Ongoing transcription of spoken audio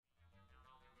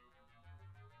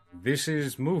This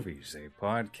is Movies, a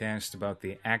podcast about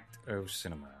the act of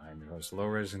cinema. I'm your host,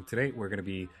 Lores, and today we're going to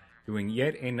be doing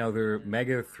yet another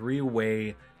mega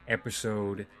three-way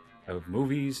episode of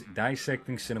movies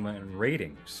dissecting cinema and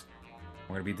ratings.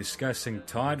 We're going to be discussing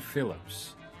Todd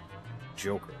Phillips'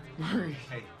 Joker. Murray.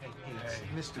 Hey,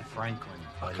 Mr. Franklin,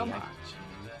 buddy. Come on.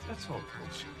 That's all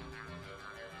bullshit.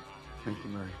 Thank you,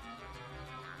 Murray.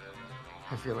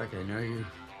 I feel like I know you.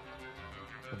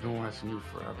 I've been watching you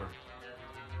forever.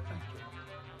 Thank you.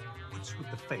 What's with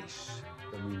the face?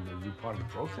 I mean, are you part of the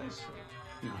process?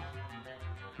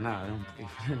 No, I don't believe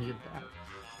in any of that.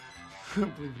 I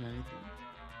don't believe in anything.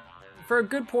 For a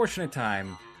good portion of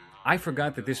time, I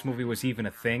forgot that this movie was even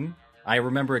a thing. I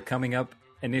remember it coming up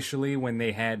initially when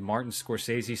they had Martin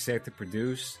Scorsese set to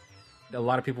produce. A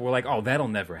lot of people were like, "Oh, that'll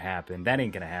never happen. That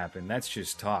ain't gonna happen. That's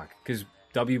just talk." Because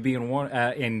WB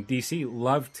and DC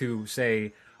love to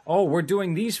say, "Oh, we're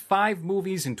doing these 5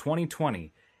 movies in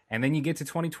 2020," and then you get to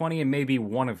 2020 and maybe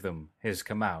one of them has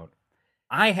come out.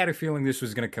 I had a feeling this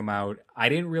was going to come out. I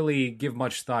didn't really give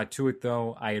much thought to it,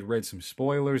 though. I had read some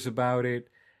spoilers about it.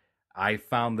 I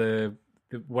found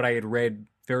what I had read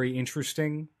very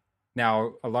interesting.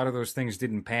 Now, a lot of those things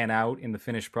didn't pan out in the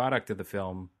finished product of the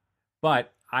film,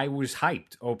 but I was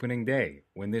hyped opening day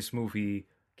when this movie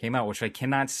came out, which I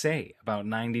cannot say about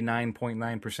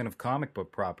 99.9% of comic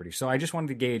book property. So I just wanted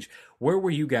to gauge, where were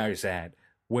you guys at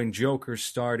when Joker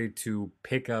started to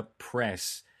pick up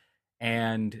press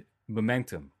and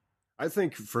momentum? I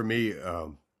think for me,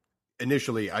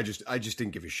 initially, I just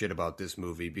didn't give a shit about this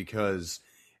movie because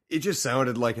it just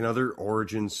sounded like another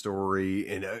origin story,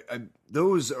 and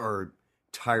those are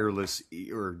tireless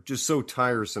or just so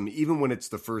tiresome. Even when it's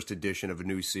the first edition of a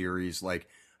new series, like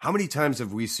how many times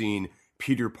have we seen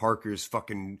Peter Parker's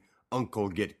fucking uncle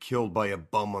get killed by a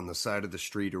bum on the side of the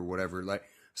street or whatever? Like,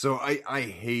 so I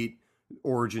hate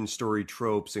origin story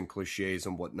tropes and cliches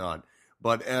and whatnot.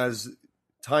 But as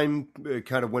time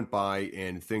kind of went by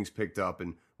and things picked up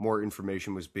and more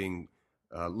information was being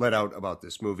let out about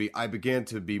this movie, I began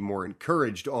to be more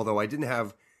encouraged, although I didn't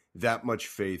have that much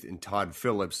faith in Todd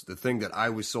Phillips. The thing that I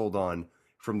was sold on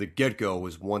from the get-go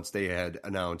was once they had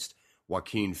announced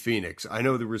Joaquin Phoenix. I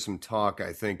know there was some talk,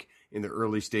 I think, in the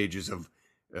early stages of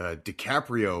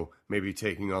DiCaprio maybe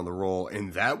taking on the role,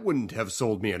 and that wouldn't have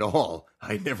sold me at all.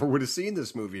 I never would have seen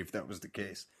this movie if that was the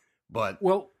case. But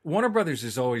well, Warner Brothers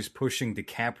is always pushing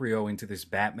DiCaprio into this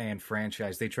Batman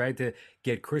franchise. They tried to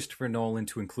get Christopher Nolan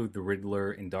to include the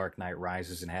Riddler in Dark Knight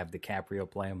Rises and have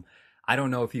DiCaprio play him. I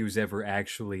don't know if he was ever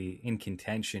actually in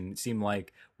contention. It seemed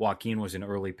like Joaquin was an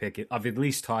early pick of at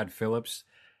least Todd Phillips.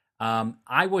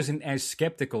 I wasn't as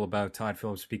skeptical about Todd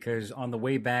Phillips because on the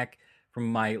way back from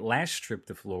my last trip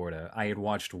to Florida, I had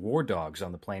watched War Dogs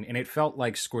on the plane, and it felt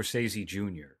like Scorsese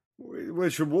Jr.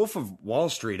 Which Wolf of Wall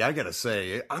Street, I gotta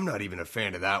say, I'm not even a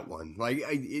fan of that one. Like,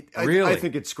 Really? I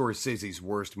think it's Scorsese's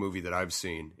worst movie that I've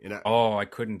seen. And I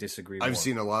couldn't disagree more. I've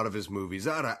seen a lot of his movies.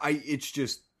 It's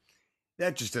just,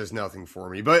 that just does nothing for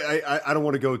me. But I don't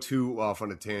want to go too off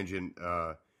on a tangent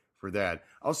for that.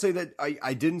 I'll say that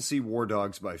I didn't see War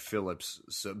Dogs by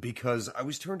Phillips because I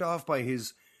was turned off by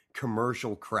his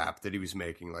commercial crap that he was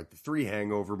making, like the 3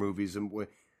 Hangover movies, and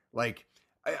like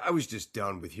I was just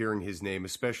done with hearing his name,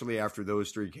 especially after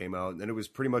those 3 came out. And then it was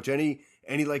pretty much any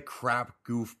like crap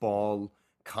goofball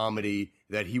comedy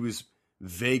that he was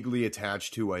vaguely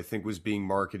attached to, I think was being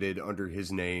marketed under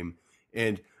his name.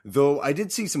 And though I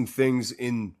did see some things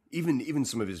in even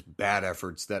some of his bad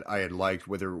efforts that I had liked,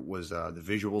 whether it was the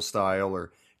visual style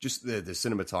or just the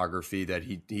cinematography that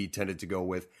he tended to go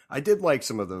with, I did like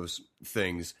some of those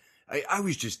things. I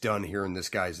was just done hearing this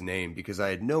guy's name because I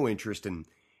had no interest in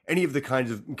any of the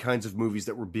kinds of movies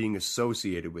that were being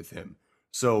associated with him.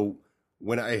 So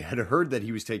when I had heard that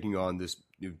he was taking on this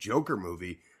new Joker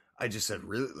movie, I just said,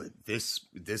 "Really, this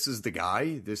is the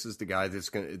guy. This is the guy that's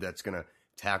gonna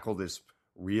tackle this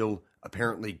real,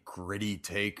 apparently gritty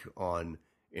take on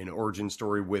an origin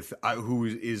story with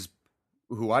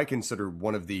who I consider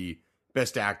one of the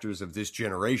best actors of this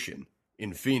generation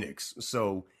in Phoenix."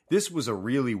 So this was a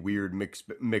really weird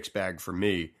mixed bag for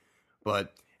me,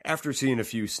 but after seeing a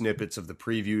few snippets of the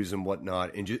previews and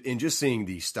whatnot, and just seeing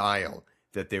the style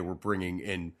that they were bringing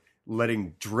and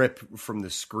letting drip from the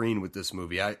screen with this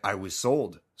movie, I was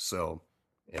sold. So,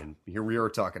 and here we are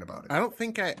talking about it. I don't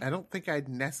think I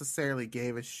necessarily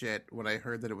gave a shit when I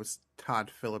heard that it was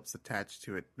Todd Phillips attached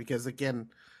to it, because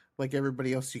again, like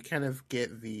everybody else, you kind of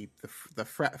get the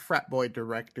frat boy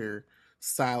director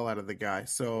style out of the guy.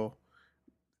 So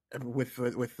with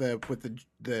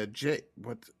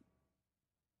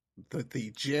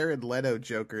the Jared Leto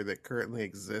Joker that currently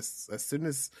exists, as soon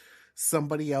as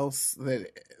somebody else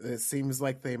that seems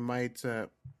like they might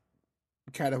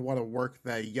kind of want to work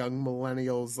the young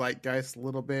millennial zeitgeist a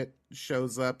little bit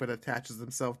shows up and attaches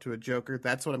himself to a Joker,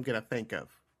 that's what I'm going to think of.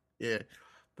 Yeah,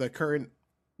 the current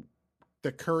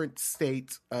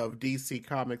state of DC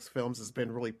Comics films has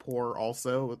been really poor,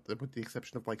 also with the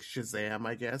exception of like Shazam,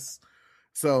 I guess.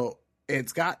 So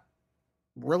it's got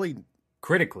really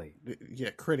critically,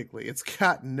 it's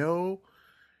got no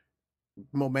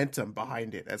momentum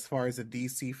behind it as far as a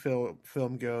DC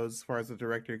film goes, as far as the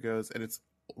director goes, and it's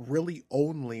really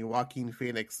only Joaquin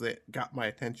Phoenix that got my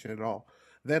attention at all.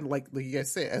 Then, like you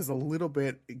guys say, as a little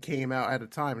bit came out at a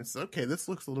time, it's okay, this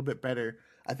looks a little bit better.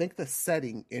 I think the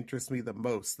setting interests me the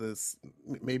most. This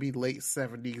maybe late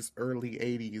 70s, early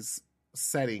 80s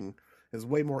setting is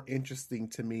way more interesting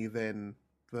to me than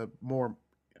the more,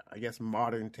 I guess,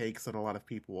 modern takes that a lot of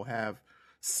people will have,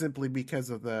 simply because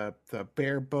of the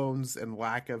bare bones and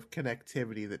lack of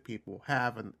connectivity that people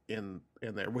have in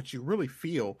there, which you really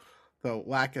feel the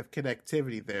lack of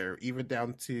connectivity there, even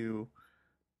down to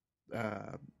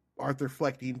Arthur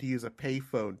Fleck needing to use a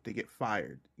payphone to get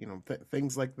fired. You know,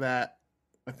 things like that,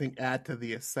 I think, add to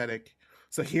the aesthetic.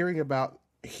 So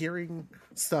hearing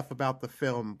stuff about the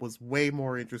film was way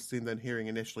more interesting than hearing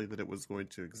initially that it was going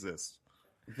to exist.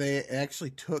 They actually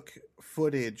took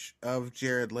footage of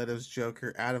Jared Leto's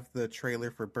Joker out of the trailer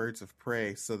for Birds of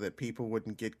Prey so that people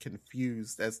wouldn't get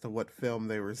confused as to what film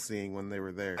they were seeing when they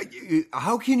were there.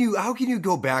 How can you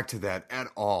go back to that at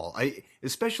all?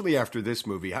 Especially after this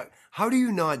movie. How do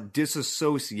you not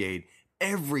disassociate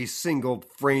every single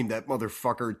frame that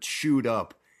motherfucker chewed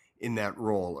up in that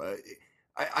role?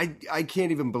 I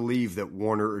can't even believe that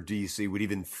Warner or DC would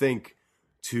even think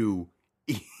to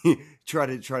try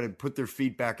to put their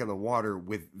feet back in the water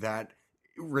with that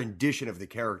rendition of the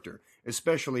character,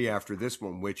 especially after this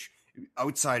one, which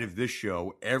outside of this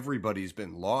show everybody's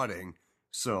been lauding.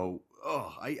 So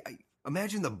I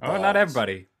imagine the balls. Oh, not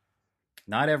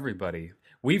everybody.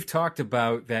 We've talked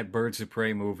about that Birds of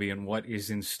Prey movie and what is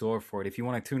in store for it. If you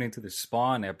want to tune into the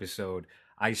Spawn episode,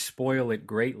 I spoil it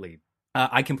greatly.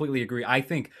 I completely agree. I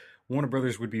think Warner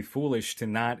Brothers would be foolish to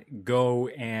not go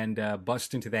and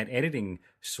bust into that editing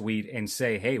suite and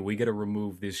say, hey, we got to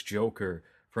remove this Joker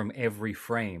from every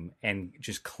frame and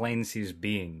just cleanse his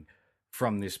being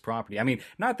from this property. I mean,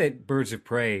 not that Birds of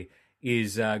Prey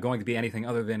is going to be anything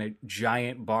other than a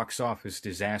giant box office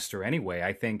disaster anyway.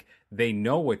 I think they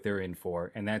know what they're in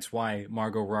for, and that's why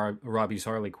Margot Robbie's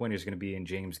Harley Quinn is going to be in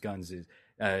James Gunn's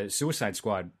Suicide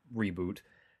Squad reboot.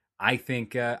 I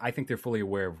think they're fully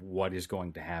aware of what is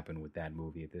going to happen with that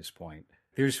movie at this point.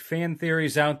 There's fan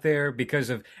theories out there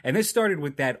and this started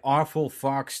with that awful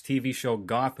Fox TV show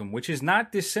Gotham, which is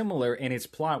not dissimilar in its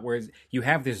plot, where you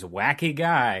have this wacky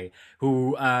guy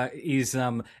who is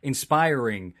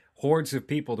inspiring hordes of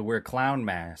people to wear clown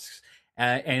masks.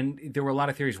 And there were a lot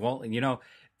of theories. Well, you know,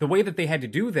 the way that they had to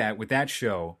do that with that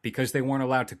show, because they weren't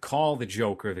allowed to call the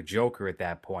Joker at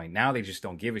that point. Now they just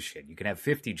don't give a shit. You can have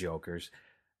 50 Jokers.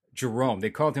 Jerome. They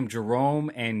called him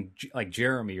Jerome and like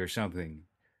Jeremy or something.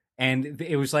 And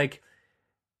it was like,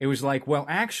 well,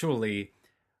 actually,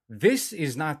 this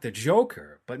is not the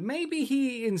Joker, but maybe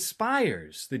he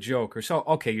inspires the Joker. So,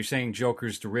 okay, you're saying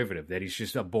Joker's derivative, that he's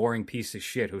just a boring piece of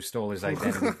shit who stole his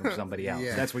identity from somebody else.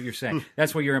 Yeah. That's what you're saying.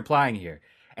 That's what you're implying here.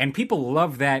 And people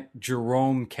love that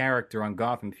Jerome character on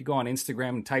Gotham. If you go on Instagram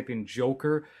and type in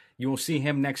Joker, you will see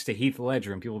him next to Heath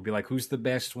Ledger, and people will be like, who's the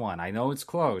best one? I know it's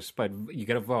close, but you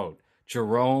got to vote.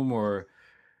 Jerome or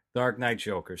Dark Knight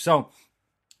Joker. So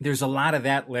there's a lot of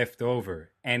that left over.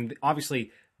 And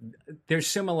obviously, there's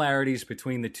similarities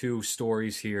between the two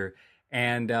stories here.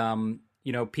 And,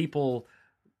 you know, people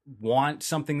want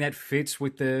something that fits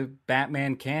with the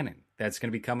Batman canon. That's going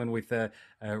to be coming with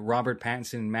Robert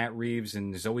Pattinson, Matt Reeves,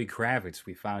 and Zoe Kravitz.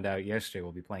 We found out yesterday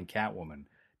will be playing Catwoman.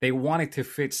 They want it to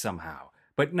fit somehow.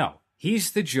 But no,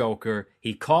 he's the Joker.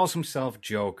 He calls himself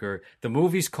Joker. The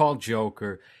movie's called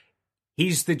Joker.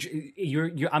 He's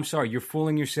I'm sorry, you're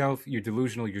fooling yourself. You're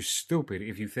delusional. You're stupid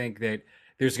if you think that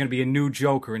there's going to be a new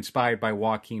Joker inspired by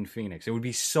Joaquin Phoenix. It would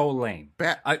be so lame.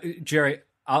 Jerry,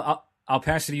 I'll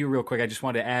pass it to you real quick. I just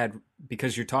wanted to add,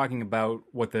 because you're talking about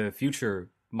what the future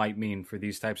might mean for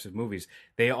these types of movies.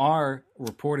 They are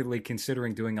reportedly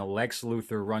considering doing a Lex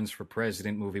Luthor runs for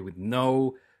president movie with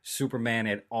no Superman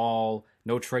at all,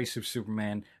 no trace of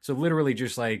Superman. So literally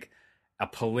just like a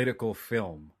political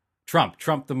film.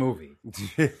 Trump the movie.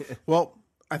 Well,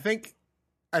 I think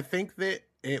that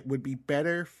it would be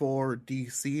better for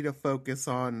DC to focus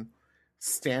on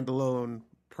standalone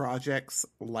projects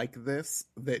like this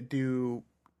that do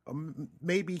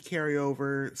maybe carry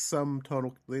over some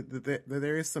total.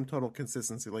 There is some total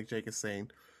consistency, like Jake is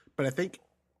saying, But I think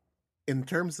in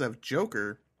terms of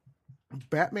Joker,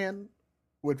 Batman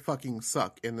would fucking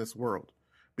suck in this world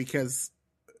because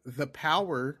the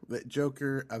power that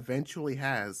Joker eventually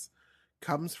has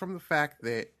comes from the fact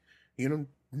that,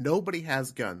 nobody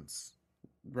has guns,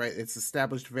 right? It's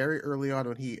established very early on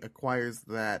when he acquires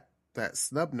that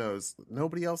snub nose.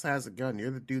 Nobody else has a gun.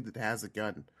 You're the dude that has a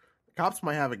gun. Cops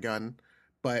might have a gun,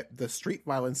 but the street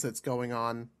violence that's going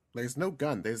on, there's no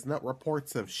gun. There's not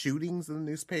reports of shootings in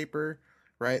the newspaper,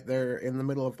 right? They're in the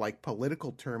middle of like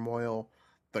political turmoil.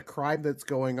 The crime that's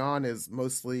going on is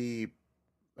mostly,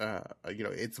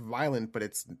 it's violent, but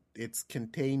it's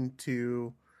contained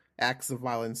to acts of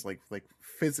violence, like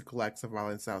physical acts of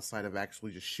violence outside of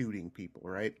actually just shooting people,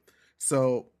 right?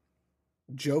 So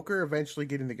Joker eventually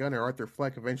getting the gun, or Arthur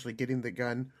Fleck eventually getting the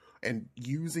gun and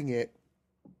using it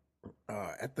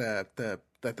at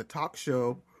the talk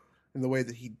show in the way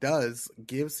that he does,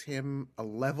 gives him a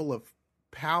level of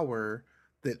power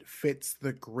that fits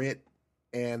the grit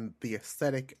and the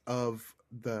aesthetic of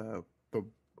the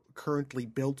currently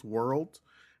built world.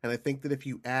 And I think that if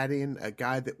you add in a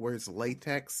guy that wears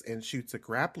latex and shoots a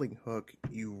grappling hook,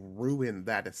 you ruin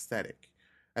that aesthetic.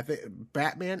 I think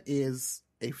Batman is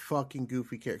a fucking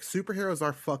goofy character. Superheroes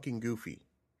are fucking goofy.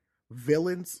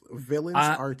 Villains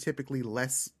are typically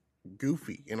less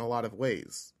goofy in a lot of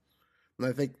ways. And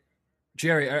I think,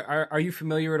 Jerry, are you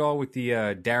familiar at all with the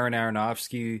Darren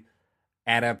Aronofsky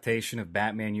adaptation of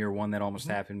Batman Year One that almost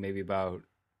happened maybe about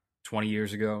 20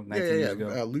 years ago, 19 years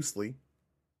ago? Loosely.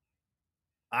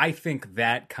 I think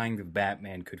that kind of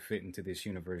Batman could fit into this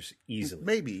universe easily.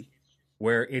 Maybe.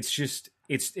 Where it's just,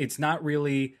 it's not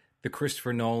really the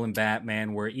Christopher Nolan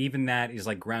Batman, where even that is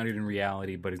like grounded in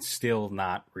reality, but it's still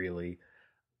not really.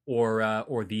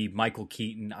 Or the Michael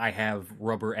Keaton, I have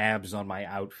rubber abs on my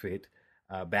outfit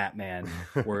Batman,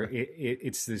 where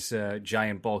it's this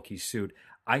giant bulky suit.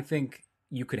 I think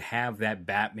you could have that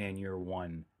Batman Year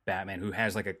One Batman who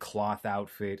has like a cloth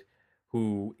outfit,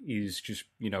 who is just,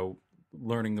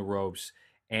 learning the ropes,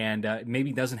 and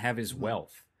maybe doesn't have his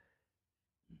wealth.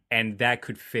 And that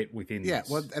could fit within this.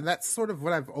 Well, and that's sort of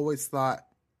what I've always thought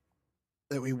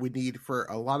that we would need for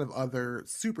a lot of other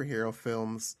superhero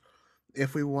films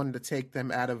if we wanted to take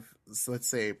them out of, so let's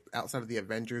say, outside of the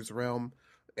Avengers realm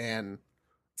and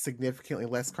significantly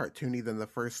less cartoony than the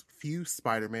first few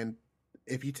Spider-Man.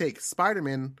 If you take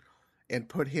Spider-Man and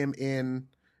put him in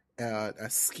a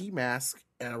ski mask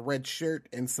and a red shirt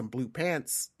and some blue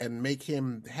pants and make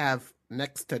him have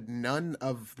next to none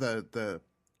of the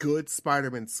good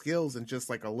Spider-Man skills and just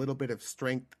like a little bit of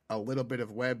strength, a little bit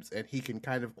of webs, and he can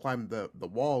kind of climb the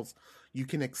walls, you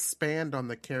can expand on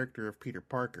the character of Peter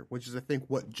Parker, which is, I think,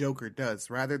 what Joker does.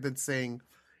 Rather than saying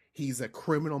he's a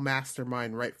criminal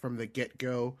mastermind right from the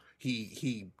get-go,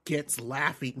 he gets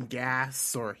laughing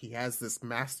gas, or he has this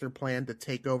master plan to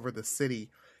take over the city.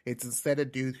 It's instead a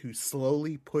dude who's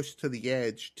slowly pushed to the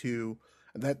edge to...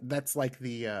 That's like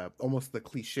the almost the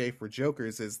cliche for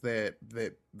Jokers, is that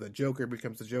the Joker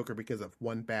becomes the Joker because of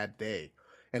one bad day.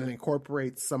 And it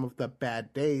incorporates some of the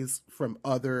bad days from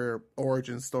other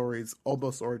origin stories,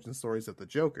 almost origin stories of the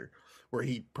Joker, where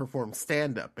he performs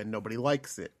stand-up and nobody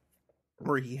likes it,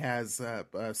 where he has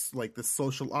like the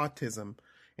social autism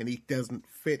and he doesn't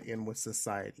fit in with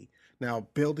society. Now,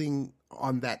 building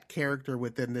on that character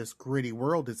within this gritty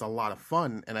world is a lot of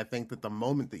fun, and I think that the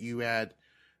moment that you add,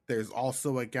 there's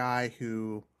also a guy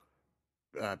who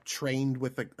trained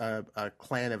with a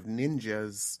clan of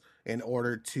ninjas in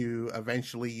order to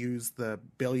eventually use the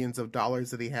billions of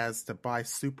dollars that he has to buy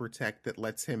super tech that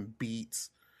lets him beat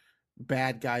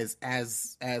bad guys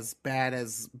as bad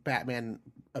as Batman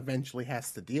eventually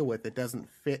has to deal with. It doesn't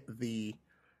fit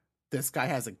this guy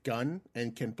has a gun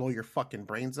and can blow your fucking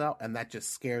brains out, and that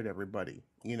just scared everybody.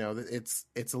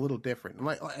 It's a little different.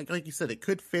 Like you said, it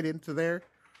could fit into there.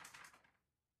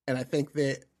 And I think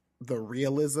that the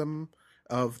realism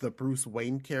of the Bruce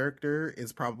Wayne character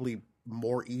is probably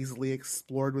more easily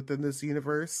explored within this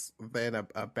universe than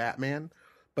a Batman.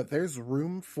 But there's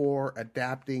room for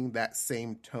adapting that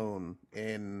same tone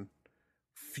in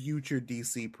future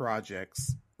DC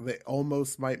projects that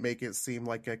almost might make it seem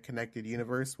like a connected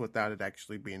universe without it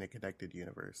actually being a connected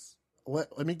universe.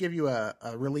 Let me give you a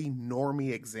really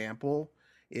normie example.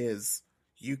 Is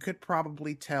you could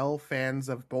probably tell fans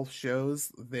of both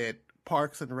shows that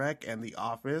Parks and Rec and The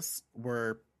Office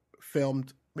were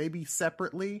filmed maybe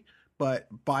separately, but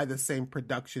by the same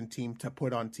production team to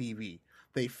put on TV.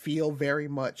 They feel very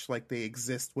much like they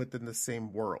exist within the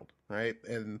same world, right?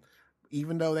 And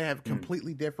even though they have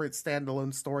completely different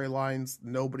standalone storylines,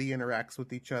 nobody interacts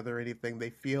with each other or anything,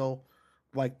 they feel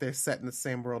like they're set in the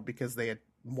same world because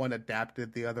one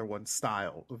adapted the other one's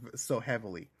style so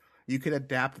heavily. You could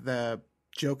adapt the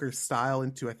Joker style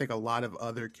into, I think, a lot of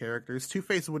other characters.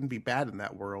 Two-Face wouldn't be bad in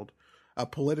that world. A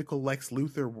political Lex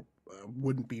Luthor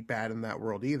wouldn't be bad in that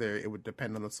world either. It would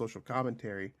depend on the social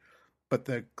commentary. But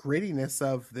the grittiness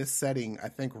of this setting, I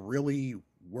think, really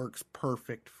works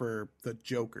perfect for the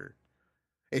Joker.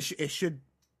 It should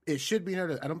be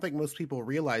noted. I don't think most people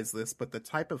realize this, but the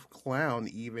type of clown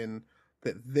even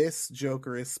that this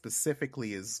Joker is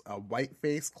specifically is a white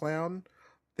face clown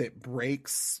that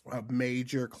breaks a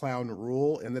major clown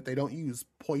rule, and that they don't use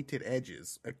pointed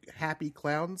edges. Happy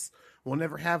clowns will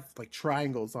never have like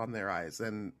triangles on their eyes,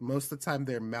 and most of the time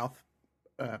their mouth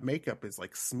makeup is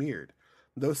like smeared.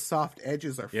 Those soft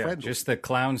edges are friendly. Just the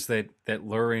clowns that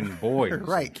lure in boys,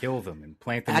 right? And kill them and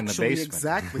plant them in the basement.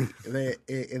 Exactly.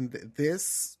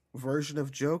 This version of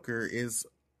Joker is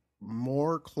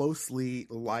more closely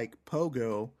like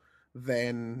Pogo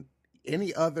than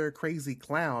any other crazy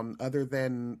clown, other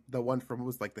than the one from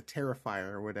was like the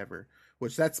Terrifier or whatever,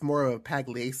 which that's more of a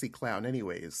Pugliese clown,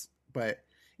 anyways. But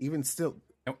even still,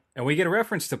 and we get a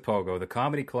reference to Pogo. The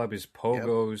comedy club is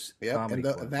Pogo's comedy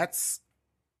club.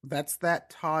 That's that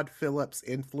Todd Phillips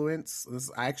influence.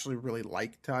 I actually really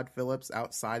like Todd Phillips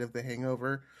outside of The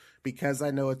Hangover, because I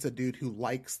know it's a dude who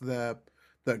likes the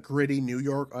gritty New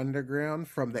York underground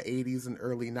from the 80s and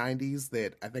early 90s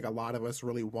that I think a lot of us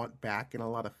really want back in a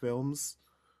lot of films.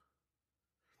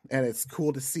 And it's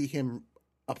cool to see him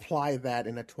apply that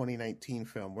in a 2019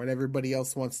 film when everybody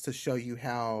else wants to show you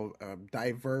how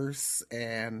diverse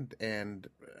and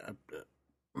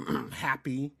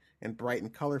happy and bright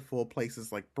and colorful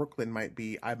places like Brooklyn might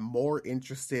be. I'm more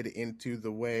interested into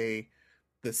the way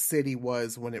the city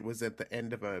was when it was at the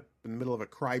end of in the middle of a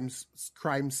crime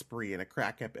spree and a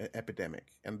crack epidemic,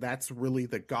 and that's really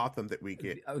the Gotham that we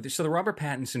get. So the Robert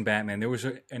Pattinson Batman, there was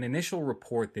an initial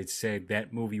report that said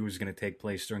that movie was going to take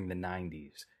place during the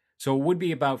 90s, so it would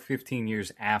be about 15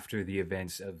 years after the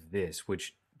events of this,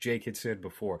 which Jake had said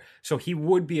before. So he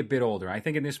would be a bit older. I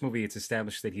think in this movie it's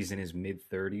established that he's in his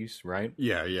mid-30s, right?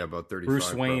 Yeah, about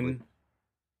 35.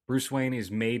 Bruce Wayne is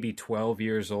maybe 12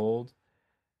 years old.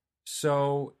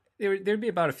 So there'd be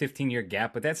about a 15-year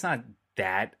gap, but that's not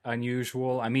that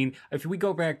unusual. I mean, if we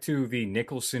go back to the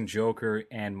Nicholson Joker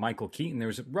and Michael Keaton, there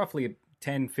was roughly a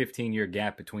 10, 15-year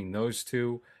gap between those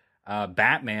two.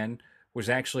 Batman was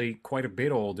actually quite a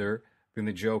bit older than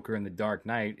the Joker in The Dark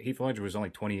Knight. Heath Ledger was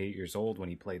only 28 years old when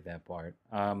he played that part.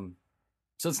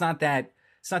 So it's not that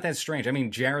strange. I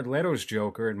mean, Jared Leto's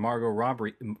Joker and Margot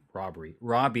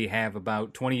Robbie have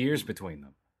about 20 years between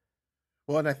them.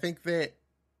 Well, and I think that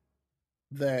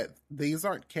these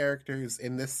aren't characters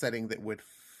in this setting that would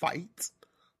fight.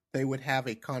 They would have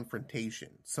a confrontation.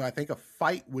 So I think a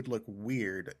fight would look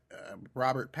weird.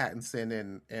 Robert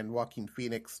Pattinson and Joaquin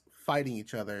Phoenix fighting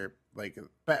each other, like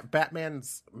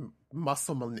Batman's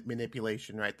muscle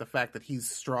manipulation, right? The fact that he's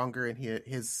stronger in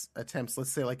his attempts,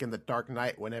 let's say like in The Dark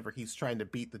Knight, whenever he's trying to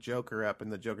beat the Joker up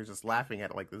and the Joker's just laughing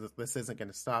at it like, this isn't going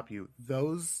to stop you.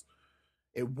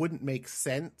 It wouldn't make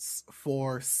sense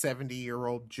for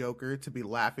 70-year-old Joker to be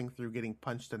laughing through getting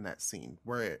punched in that scene.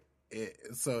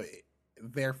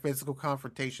 Their physical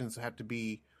confrontations have to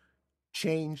be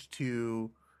changed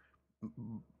to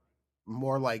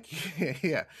more like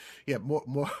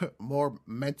more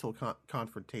mental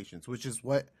confrontations, which is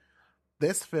what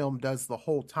this film does the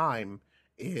whole time.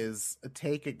 Is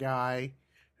take a guy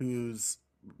who's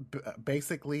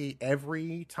basically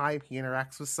every time he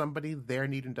interacts with somebody, they're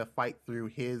needing to fight through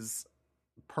his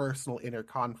personal inner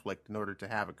conflict in order to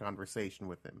have a conversation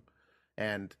with him.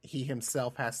 And he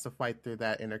himself has to fight through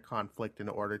that inner conflict in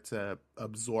order to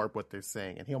absorb what they're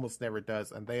saying. And he almost never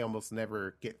does, and they almost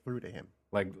never get through to him.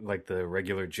 Like the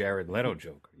regular Jared Leto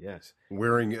Joker, yes.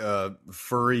 Wearing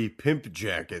furry pimp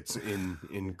jackets in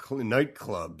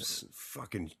nightclubs.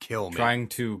 Fucking kill me. Trying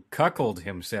to cuckold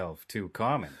himself to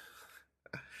Common.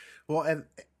 Well,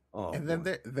 and then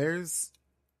there's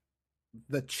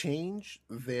the change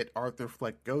that Arthur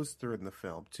Fleck goes through in the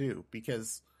film, too,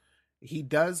 because he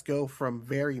does go from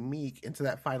very meek into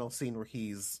that final scene where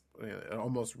he's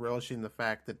almost relishing the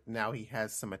fact that now he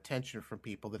has some attention from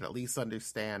people that at least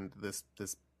understand this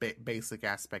basic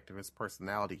aspect of his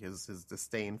personality, his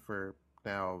disdain for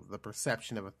now the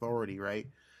perception of authority, right?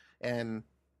 And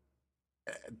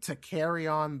to carry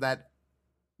on that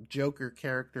Joker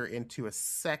character into a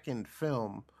second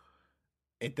film,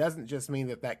 it doesn't just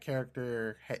mean that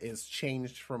character is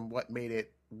changed from what made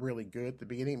it really good at the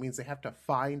beginning. It means they have to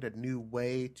find a new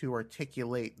way to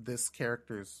articulate this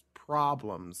character's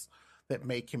problems that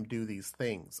make him do these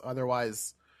things.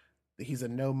 Otherwise, he's a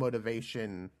no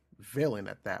motivation villain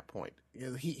at that point.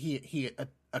 He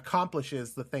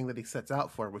accomplishes the thing that he sets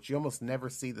out for, which you almost never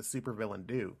see the supervillain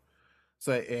do.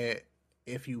 So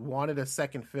if you wanted a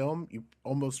second film, you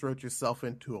almost wrote yourself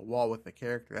into a wall with the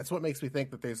character. That's what makes me think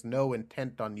that there's no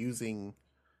intent on using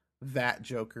that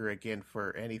Joker again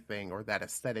for anything, or that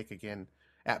aesthetic again.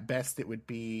 At best, it would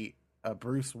be a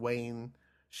Bruce Wayne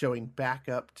showing back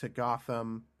up to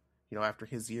Gotham, after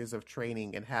his years of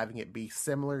training, and having it be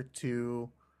similar to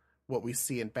what we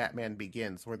see in Batman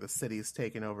Begins, where the city is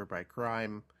taken over by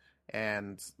crime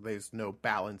and there's no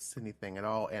balance to anything at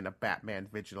all, and a Batman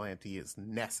vigilante is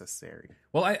necessary.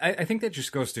 Well, I think that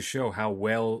just goes to show how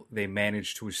well they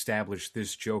managed to establish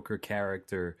this Joker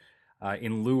character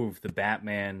in lieu of the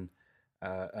Batman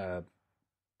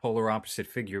polar opposite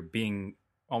figure being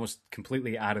almost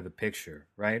completely out of the picture,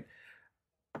 right?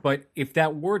 But if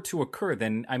that were to occur,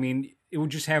 then, I mean, it would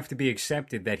just have to be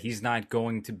accepted that he's not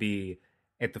going to be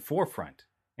at the forefront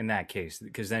in that case,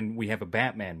 because then we have a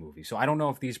Batman movie. So I don't know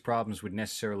if these problems would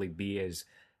necessarily be as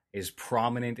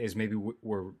prominent as maybe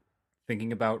we're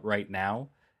thinking about right now,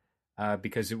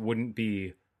 because it wouldn't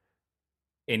be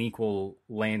an equal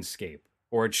landscape,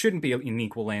 or it shouldn't be an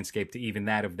equal landscape to even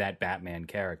that of that Batman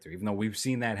character, even though we've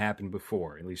seen that happen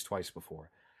before, at least twice before.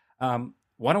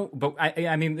 But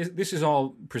I mean, this is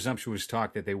all presumptuous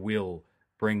talk that they will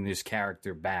bring this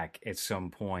character back at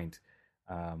some point.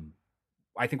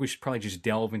 I think we should probably just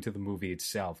delve into the movie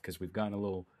itself, because we've gotten a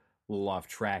little off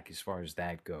track as far as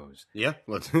that goes. Yeah,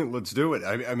 let's do it.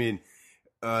 I mean,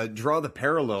 draw the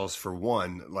parallels for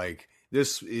one. Like,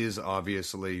 this is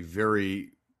obviously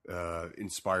very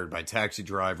inspired by Taxi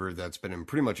Driver. That's been in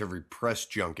pretty much every press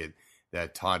junket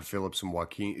that Todd Phillips and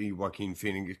Joaquin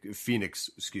Phoenix,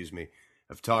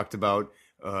 have talked about.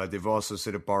 They've also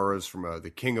said it borrows from The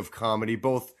King of Comedy,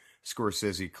 both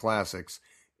Scorsese classics.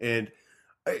 And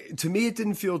to me, it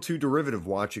didn't feel too derivative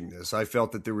watching this. I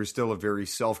felt that there was still a very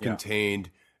self-contained,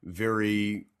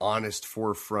 very honest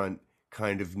forefront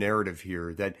kind of narrative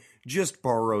here that just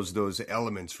borrows those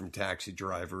elements from Taxi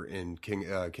Driver and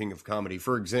King of Comedy.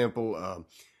 For example,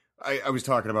 I was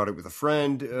talking about it with a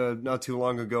friend not too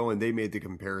long ago, and they made the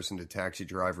comparison to Taxi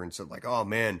Driver and said, like, oh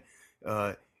man,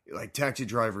 like Taxi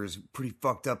Driver is pretty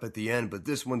fucked up at the end, but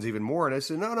this one's even more. And I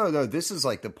said, no, this is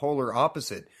like the polar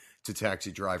opposite to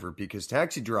Taxi Driver, because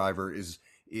Taxi Driver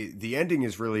the ending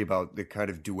is really about the kind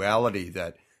of duality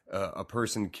that a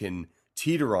person can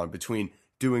teeter on between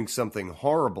doing something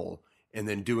horrible and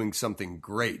then doing something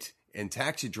great. And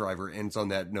Taxi Driver ends on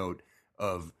that note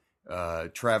of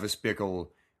Travis Bickle,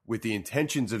 with the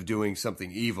intentions of doing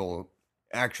something evil,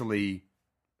 actually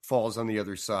falls on the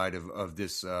other side of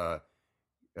this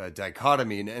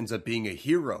dichotomy and ends up being a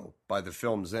hero by the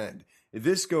film's end.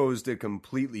 This goes the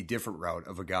completely different route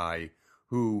of a guy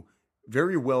who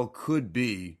very well could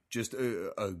be just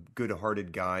a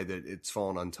good-hearted guy that it's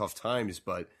fallen on tough times,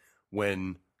 but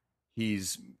when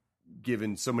he's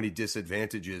given so many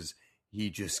disadvantages, he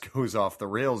just goes off the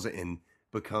rails and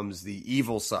becomes the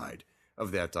evil side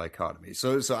of that dichotomy.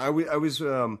 So I was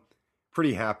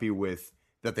pretty happy with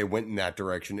that they went in that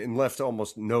direction and left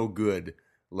almost no good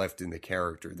left in the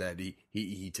character, that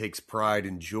he takes pride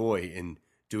and joy in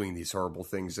doing these horrible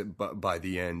things by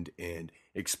the end, and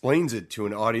explains it to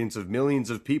an audience of millions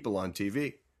of people on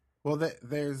TV. Well,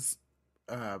 there's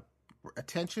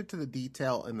attention to the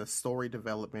detail in the story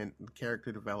development and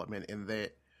character development, in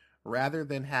that rather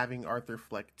than having Arthur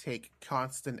Fleck take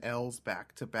constant L's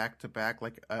back to back to back,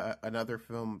 like another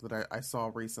film that I saw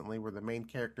recently where the main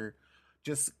character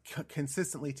just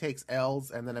consistently takes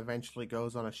L's and then eventually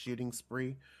goes on a shooting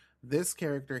spree. This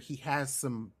character, he has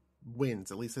some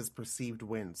wins, at least his perceived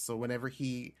wins. So whenever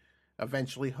he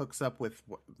eventually hooks up with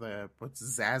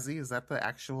what's Zazie? Is that the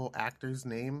actual actor's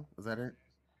name? Is that her?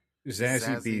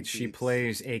 Zazie Beetz. She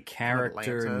plays a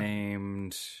character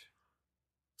named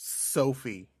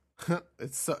Sophie.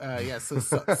 It's so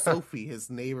Sophie, his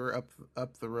neighbor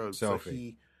up the road. Sophie. So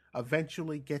he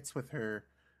eventually gets with her,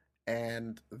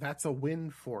 and that's a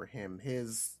win for him.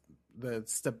 The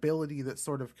stability that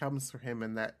sort of comes for him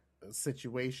in that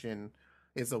situation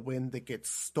is a win that gets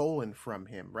stolen from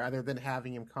him, rather than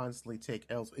having him constantly take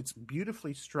L's. It's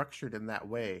beautifully structured in that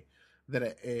way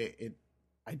that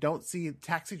I don't see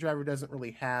Taxi Driver doesn't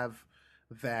really have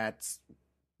that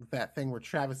thing where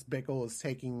Travis Bickle is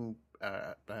taking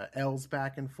L's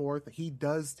back and forth. He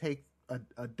does take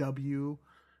a W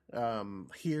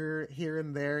here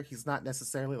and there. He's not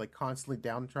necessarily like constantly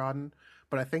downtrodden,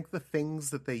 but I think the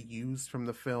things that they use from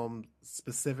the film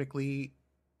specifically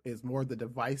is more the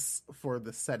device for the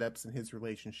setups in his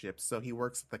relationships. So he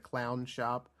works at the clown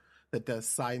shop that does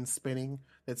sign spinning.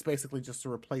 That's basically just a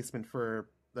replacement for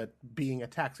being a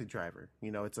taxi driver.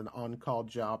 It's an on-call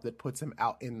job that puts him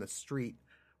out in the street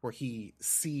where he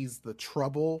sees the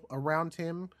trouble around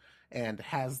him and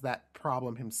has that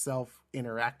problem himself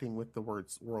interacting with the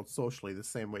world socially the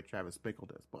same way Travis Bickle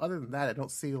does. But other than that, I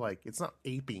don't see like it's not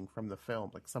aping from the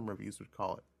film like some reviews would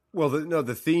call it. Well,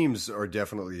 the themes are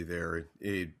definitely there.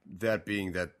 That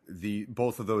being that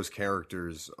both of those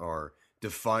characters are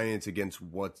defiant against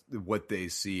what they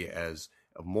see as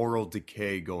a moral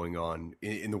decay going on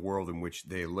in the world in which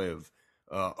they live.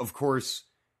 Of course,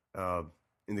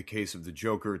 in the case of the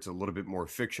Joker, it's a little bit more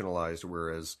fictionalized,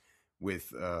 whereas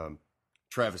with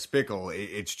Travis Bickle,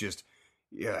 it's just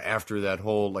after that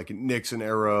whole like Nixon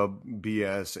era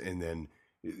BS, and then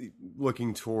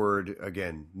looking toward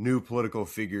again new political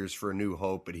figures for a new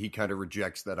hope, but he kind of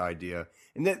rejects that idea,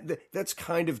 and that's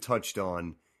kind of touched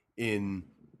on in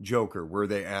Joker, where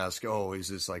they ask, "Oh, is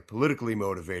this like politically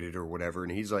motivated or whatever?"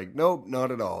 And he's like, "Nope,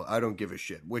 not at all. I don't give a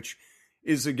shit." Which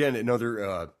is again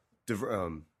another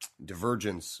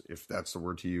divergence, if that's the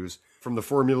word to use, from the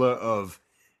formula of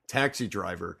Taxi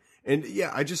Driver. And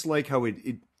yeah, I just like how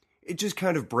it just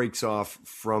kind of breaks off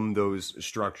from those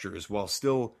structures while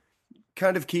still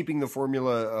kind of keeping the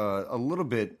formula a little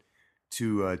bit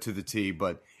to the T,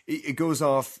 but it goes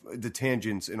off the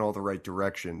tangents in all the right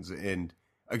directions. And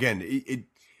again,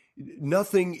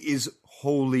 nothing is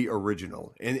wholly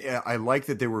original. And I like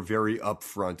that they were very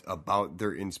upfront about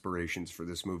their inspirations for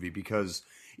this movie, because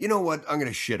you know what? I'm going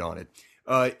to shit on it.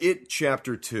 It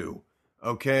Chapter 2,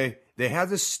 okay? They had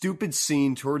this stupid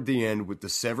scene toward the end with the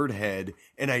severed head,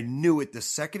 and I knew it the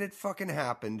second it fucking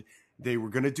happened. They were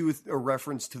going to do a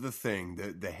reference to the Thing.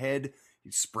 The head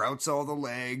sprouts all the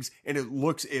legs, and it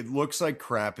looks like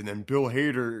crap. And then Bill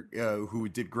Hader, who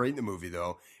did great in the movie,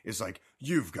 though, is like,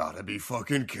 "You've got to be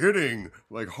fucking kidding.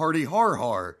 Like, hardy har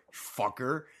har,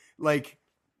 fucker." Like,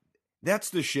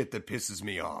 that's the shit that pisses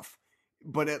me off.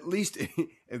 But at least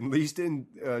in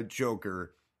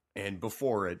Joker and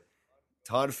before it,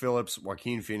 Todd Phillips,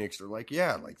 Joaquin Phoenix are like,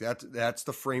 yeah, like that's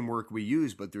the framework we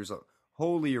use. But there's a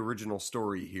wholly original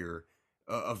story here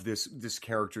of this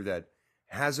character that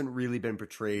hasn't really been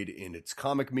portrayed in its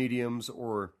comic mediums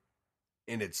or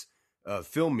in its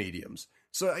film mediums.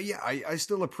 So yeah, I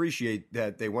still appreciate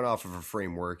that they went off of a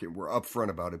framework and were upfront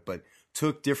about it, but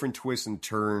took different twists and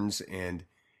turns and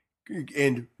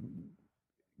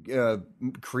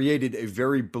created a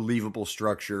very believable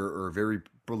structure or a very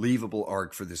believable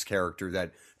arc for this character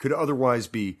that could otherwise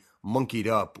be monkeyed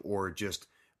up or just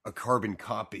a carbon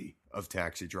copy of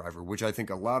Taxi Driver, which I think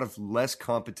a lot of less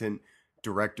competent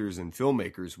directors and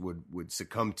filmmakers would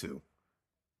succumb to.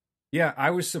 Yeah, I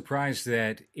was surprised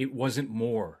that it wasn't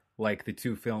more like the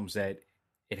two films that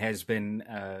it has been,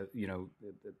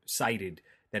 cited,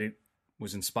 that it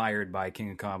was inspired by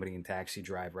King of Comedy and Taxi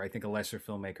Driver. I think a lesser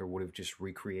filmmaker would have just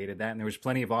recreated that, and there was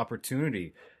plenty of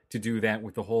opportunity to do that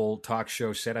with the whole talk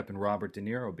show setup and Robert De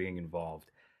Niro being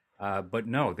involved. But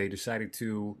no, they decided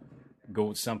to go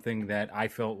with something that I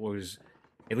felt was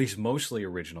at least mostly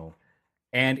original.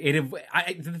 And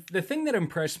the thing that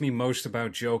impressed me most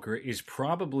about Joker is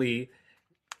probably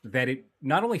that it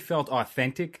not only felt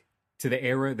authentic to the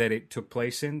era that it took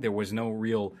place in. There was no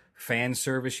real fan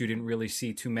service. You didn't really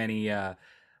see too many,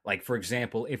 like, for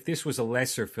example, if this was a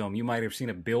lesser film, you might have seen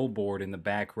a billboard in the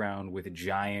background with a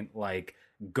giant, like,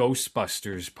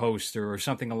 Ghostbusters poster or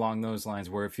something along those lines,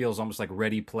 where it feels almost like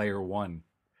Ready Player One.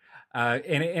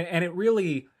 And it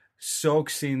really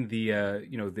soaks in the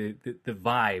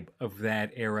vibe of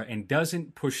that era and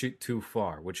doesn't push it too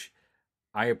far, which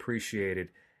I appreciated.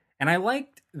 And I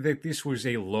liked that this was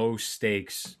a low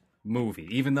stakes movie,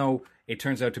 even though it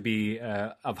turns out to be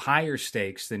of higher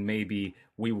stakes than maybe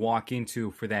we walk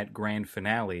into for that grand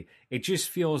finale. It just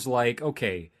feels like,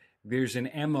 okay, there's an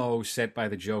MO set by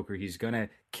the Joker. He's going to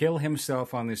kill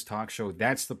himself on this talk show.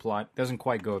 That's the plot. Doesn't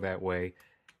quite go that way.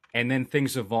 And then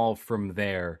things evolve from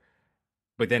there,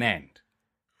 but then end.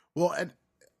 Well, and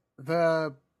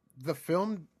the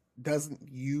film doesn't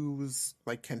use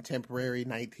like contemporary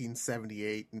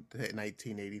 1978 and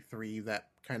 1983, that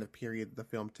kind of period the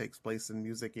film takes place in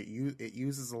music. It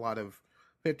uses a lot of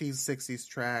 50s, 60s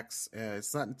tracks.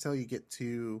 It's not until you get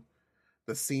to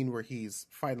the scene where he's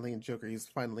finally in Joker, he's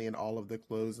finally in all of the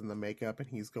clothes and the makeup, and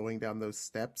he's going down those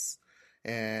steps.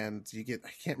 And you get,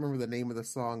 I can't remember the name of the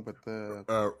song, but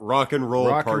the Rock and Roll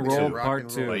Part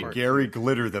 2. Like Gary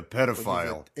Glitter, the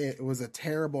pedophile. It was a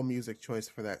terrible music choice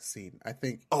for that scene, I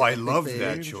think. Oh, I loved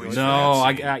that choice. No,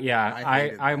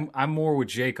 I'm more with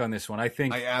Jake on this one. I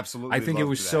think it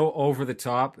was so over the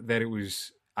top that it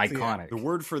was iconic. The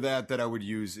word for that I would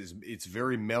use is it's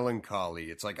very melancholy.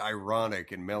 It's like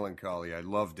ironic and melancholy. I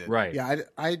loved it. Right. Yeah,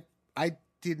 I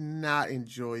did not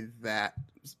enjoy that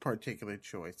particular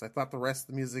choice. I thought the rest of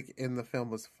the music in the film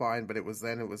was fine, but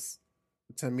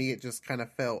to me it just kind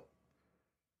of felt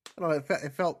I don't know.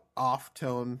 It felt off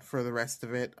tone for the rest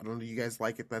of it. I don't know. You guys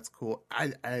like it? That's cool.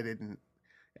 I didn't.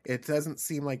 It doesn't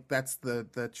seem like that's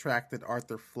the track that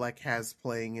Arthur Fleck has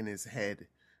playing in his head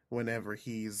whenever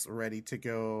he's ready to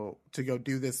go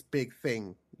do this big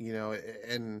thing, you know.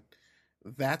 And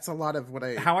that's a lot of what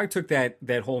how I took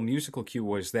that whole musical cue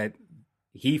was that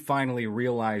he finally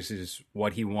realizes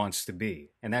what he wants to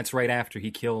be, and that's right after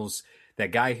he kills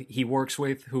that guy he works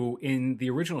with, who in the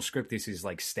original script is his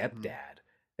like stepdad.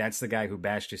 That's the guy who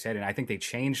bashed his head in. I think they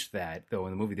changed that though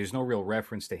in the movie. There's no real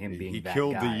reference to him being He that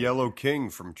killed guy. the Yellow King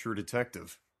from True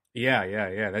Detective.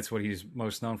 Yeah. That's what he's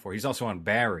most known for. He's also on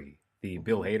Barry, the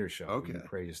Bill Hader show Okay. you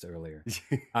praised earlier.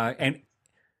 And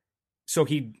so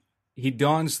he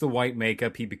dons the white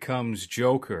makeup, he becomes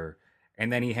Joker,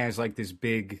 and then he has like this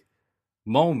big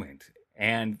moment.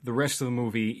 And the rest of the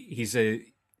movie, he's a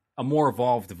more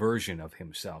evolved version of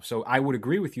himself. So I would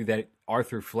agree with you that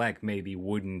Arthur Fleck maybe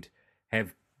wouldn't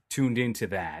have tuned into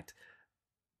that.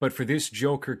 But for this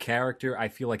Joker character, I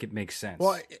feel like it makes sense.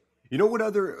 well, You know what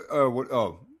other?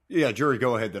 Yeah, Jerry,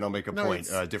 go ahead. Then I'll make a point.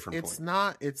 Different it's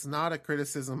point. it's not a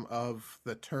criticism of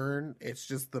the turn. It's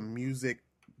just the music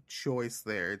choice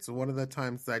there. It's one of the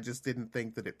times that I just didn't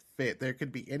think that it fit. There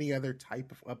could be any other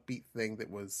type of upbeat thing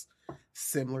that was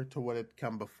similar to what had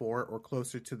come before or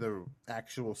closer to the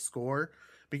actual score,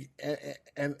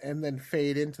 and then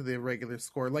fade into the regular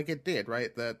score like it did,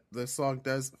 right? That the song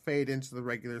does fade into the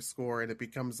regular score and it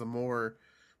becomes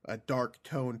a dark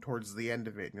tone towards the end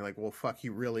of it, and you're like, well, fuck, he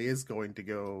really is going to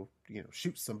go, you know,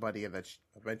 shoot somebody, and that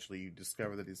eventually you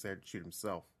discover that he's there to shoot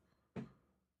himself.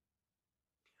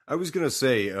 I was gonna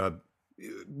say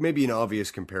maybe an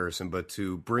obvious comparison, but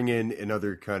to bring in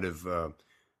another kind of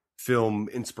film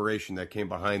inspiration that came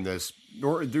behind this,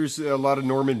 there's a lot of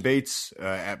Norman Bates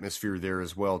atmosphere there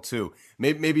as well too.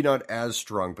 Maybe not as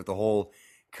strong, but the whole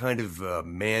kind of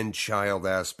man-child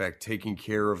aspect, taking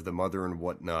care of the mother and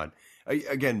whatnot.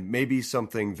 Again, maybe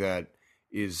something that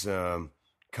is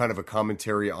kind of a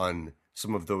commentary on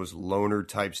some of those loner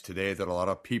types today that a lot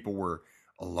of people were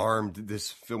alarmed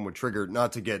this film would trigger.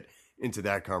 Not to get into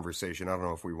that conversation, I don't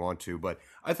know if we want to, but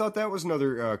I thought that was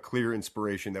another clear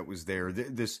inspiration that was there.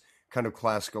 This kind of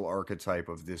classical archetype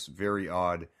of this very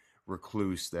odd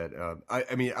recluse that,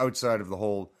 I mean, outside of the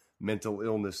whole mental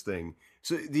illness thing.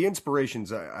 So the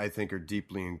inspirations, I think, are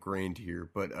deeply ingrained here,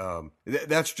 but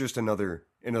that's just another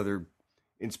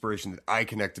inspiration that I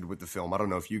connected with the film. I don't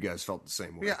know if you guys felt the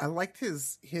same way. Yeah, I liked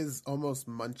his almost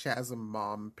Munchausen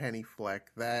mom, Penny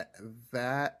Fleck.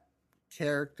 That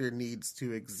character needs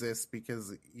to exist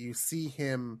because you see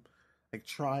him like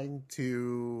trying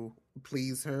to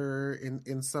please her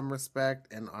in some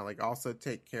respect, and like also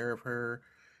take care of her,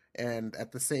 and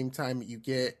at the same time you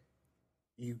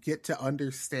get to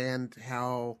understand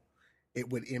how it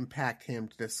would impact him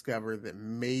to discover that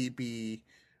maybe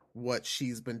what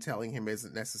she's been telling him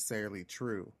isn't necessarily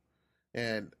true.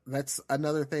 And that's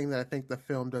another thing that I think the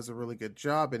film does a really good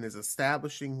job in, is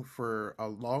establishing for a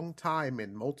long time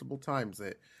and multiple times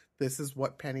that this is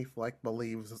what Penny Fleck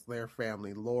believes their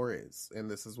family lore is. And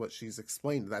this is what she's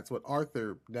explained. That's what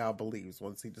Arthur now believes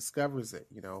once he discovers it,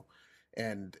 you know.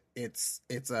 And it's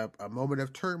a moment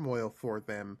of turmoil for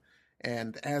them.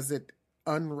 And as it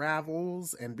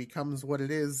unravels and becomes what it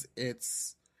is,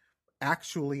 it's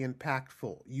actually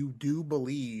impactful. You do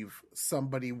believe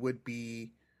somebody would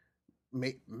be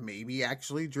maybe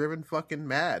actually driven fucking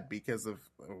mad because of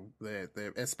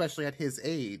the especially at his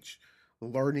age,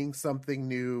 learning something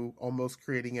new, almost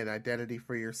creating an identity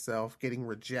for yourself, getting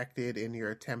rejected in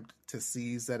your attempt to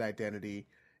seize that identity,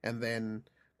 and then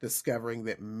discovering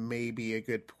that maybe a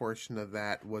good portion of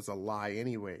that was a lie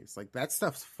anyways. Like, that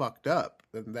stuff's fucked up.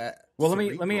 And that well,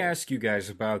 let me ask you guys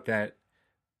about that,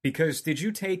 because did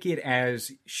you take it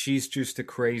as she's just a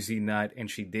crazy nut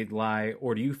and she did lie,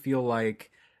 or do you feel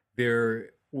like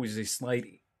there was a slight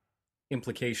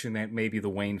implication that maybe the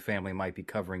Wayne family might be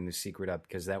covering the secret up,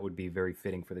 because that would be very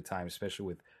fitting for the time, especially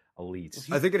with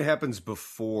elites? I think it happens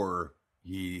before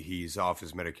he's off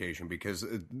his medication, because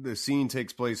the scene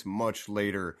takes place much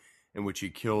later, in which he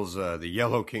kills the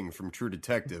Yellow King from True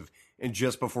Detective, and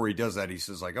just before he does that, he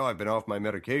says like, "Oh, I've been off my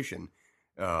medication."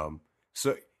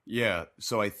 So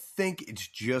I think it's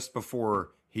just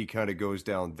before he kind of goes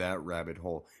down that rabbit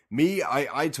hole. Me,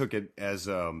 I took it as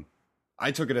the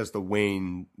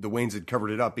Waynes had covered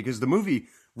it up, because the movie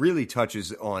really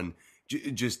touches on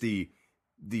just the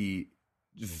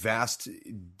vast,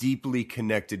 deeply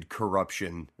connected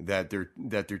corruption that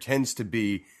there tends to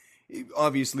be,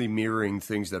 obviously mirroring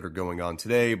things that are going on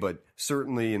today, but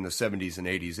certainly in the 70s and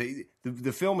 80s.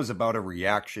 The film is about a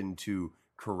reaction to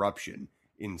corruption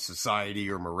in society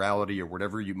or morality or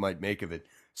whatever you might make of it.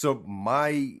 So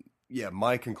my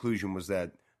conclusion was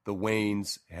that the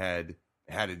Waynes had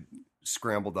it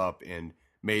scrambled up and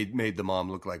made the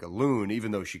mom look like a loon,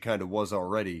 even though she kind of was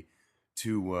already,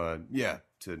 to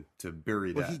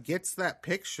bury that. Well, he gets that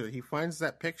picture. He finds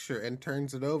that picture and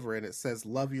turns it over, and it says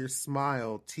 "Love Your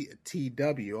Smile"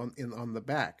 TW on the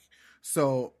back.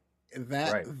 So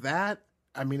that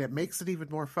I mean, it makes it even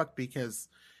more fucked because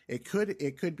it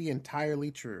could be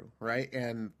entirely true, right?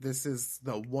 And this is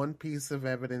the one piece of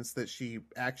evidence that she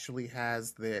actually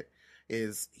has that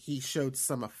is he showed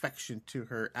some affection to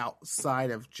her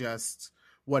outside of just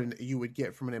what you would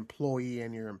get from an employee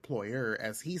and your employer,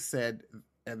 as he said.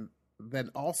 And then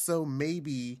also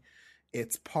maybe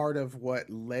it's part of what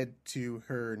led to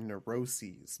her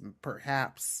neuroses.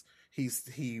 Perhaps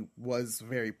he was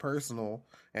very personal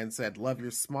and said, "Love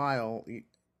your smile,"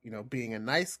 being a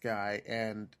nice guy,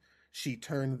 and she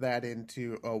turned that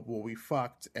into, "Oh, well, we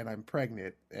fucked and I'm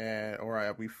pregnant,"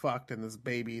 or "We fucked and this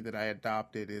baby that I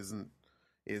adopted is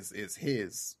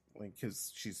his," like,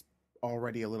 because she's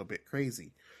already a little bit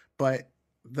crazy. But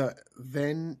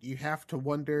then you have to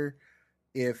wonder,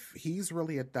 if he's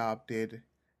really adopted,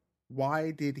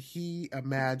 why did he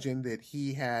imagine that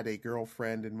he had a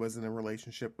girlfriend and was in a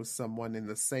relationship with someone in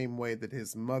the same way that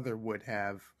his mother would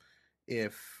have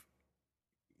if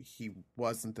he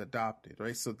wasn't adopted,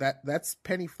 right? So that's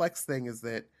Penny Fleck's thing, is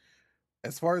that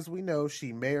as far as we know,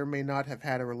 she may or may not have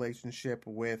had a relationship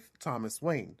with Thomas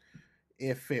Wayne.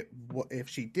 If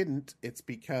she didn't, it's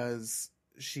because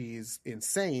she's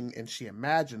insane and she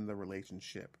imagined the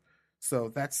relationship. So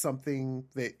that's something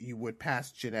that you would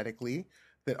pass genetically,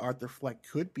 that Arthur Fleck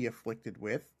could be afflicted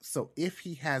with. So if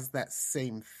he has that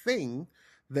same thing,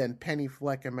 then Penny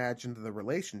Fleck imagined the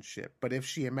relationship. But if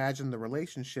she imagined the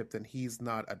relationship, then he's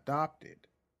not adopted,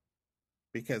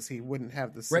 because he wouldn't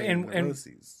have the same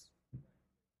neuroses.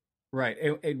 Right.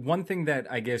 And one thing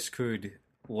that I guess could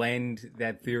lend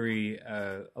that theory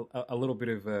a little bit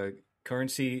of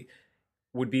currency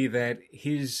would be that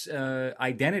his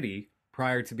identity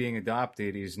prior to being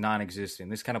adopted is non-existent.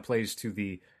 This kind of plays to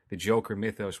the Joker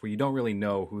mythos, where you don't really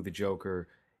know who the Joker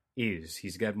is.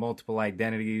 He's got multiple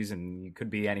identities, and he could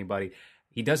be anybody.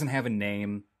 He doesn't have a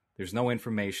name. There's no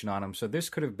information on him. So this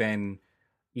could have been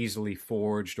easily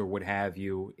forged or what have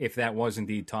you, if that was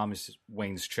indeed Thomas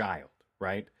Wayne's child,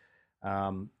 right?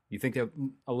 You think a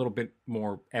little bit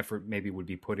more effort maybe would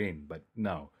be put in, but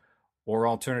no. Or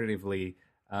alternatively,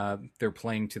 they're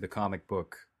playing to the comic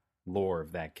book lore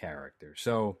of that character.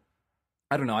 So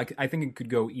I don't know. I think it could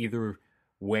go either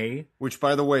way. Which,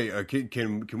 by the way,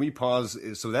 can we pause?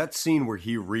 So that scene where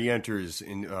he re-enters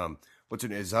in what's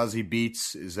it? Zazie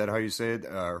Beetz, is that how you say it?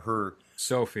 Her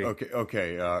Sophie.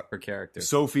 Okay. Her character.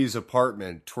 Sophie's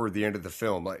apartment toward the end of the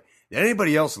film. Like, did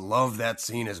anybody else love that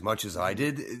scene as much as I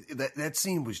did? That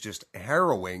scene was just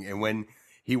harrowing. And when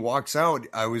he walks out,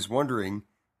 I was wondering,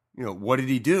 what did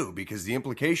he do? Because the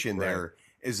implication there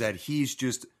is that he's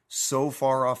just so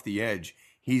far off the edge.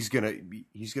 He's gonna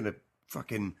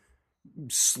fucking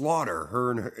slaughter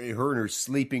her and her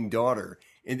sleeping daughter.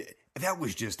 And that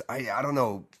was just, I don't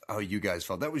know how you guys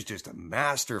felt. That was just a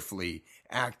masterfully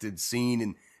acted scene,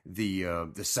 and the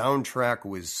soundtrack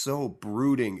was so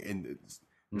brooding, and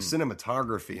the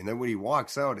cinematography. And then when he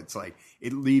walks out, it's like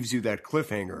it leaves you that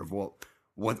cliffhanger of, well,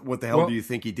 what the hell do you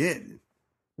think he did?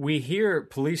 We hear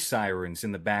police sirens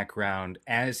in the background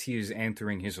as he is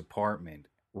entering his apartment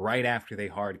right after they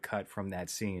hard cut from that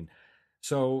scene.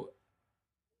 So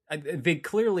they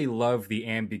clearly love the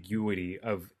ambiguity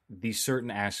of these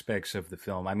certain aspects of the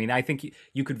film. I mean, I think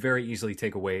you could very easily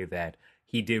take away that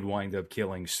he did wind up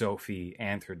killing Sophie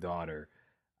and her daughter,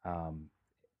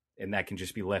 and that can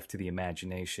just be left to the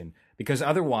imagination. Because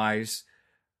otherwise,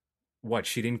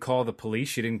 she didn't call the police?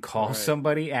 She didn't call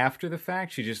somebody after the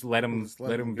fact? She just let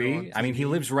him be? I mean, he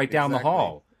lives right down the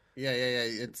hall. Yeah.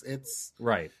 It's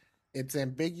right. It's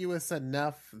ambiguous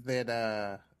enough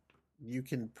that you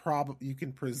can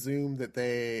presume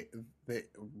that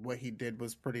what he did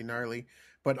was pretty gnarly,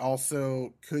 but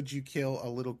also, could you kill a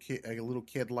little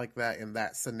kid like that in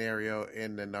that scenario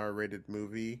in an R-rated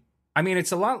movie? I mean,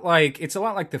 it's a lot like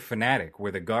The Fanatic,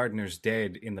 where the gardener's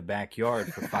dead in the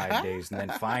backyard for 5 days, and then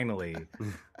finally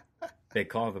they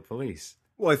call the police.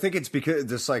 Well, I think it's because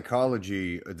the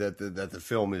psychology that the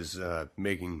film is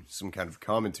making some kind of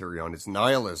commentary on, it's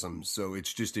nihilism. So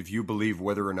it's just, if you believe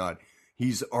whether or not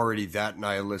he's already that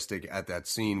nihilistic at that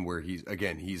scene where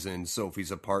he's in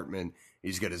Sophie's apartment,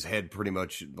 he's got his head pretty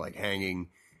much like hanging.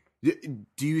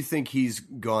 Do you think he's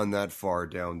gone that far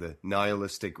down the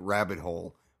nihilistic rabbit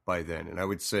hole by then? And I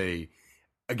would say,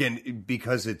 again,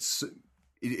 because it's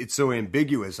so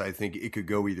ambiguous, I think it could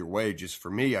go either way. Just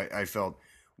for me, I felt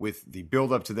with the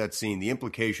build up to that scene, the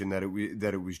implication that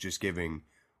it was just giving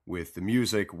with the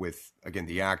music, with again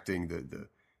the acting,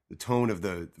 the tone of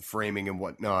the framing and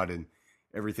whatnot, and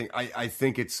everything. I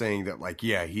think it's saying that, like,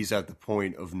 yeah, he's at the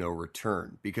point of no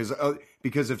return, because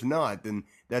if not, then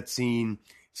that scene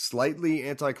slightly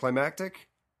anticlimactic,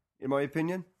 in my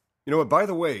opinion. You know what? By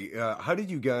the way, how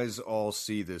did you guys all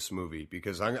see this movie?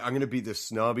 Because I'm going to be the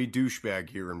snobby douchebag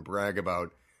here and brag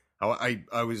about how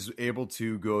I was able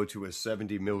to go to a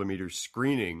 70 millimeter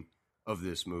screening of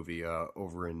this movie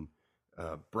over in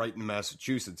Brighton,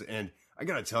 Massachusetts, and I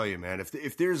got to tell you, man,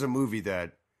 if there's a movie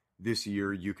that this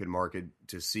year you could market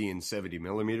to see in 70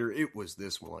 millimeter, it was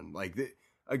this one. Like,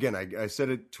 again, I said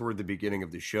it toward the beginning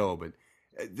of the show, but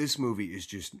this movie is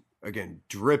just, again,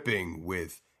 dripping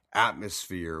with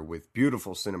atmosphere, with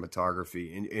beautiful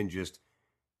cinematography, and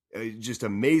just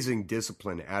amazing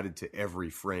discipline added to every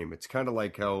frame. It's kind of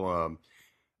like how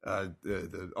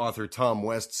the author Tom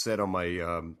West said on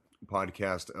my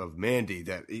podcast of Mandy,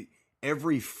 that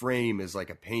every frame is like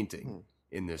a painting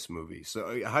in this movie.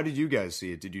 So how did you guys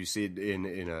see it? Did you see it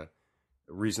in a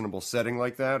reasonable setting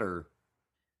like that, or?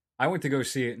 I went to go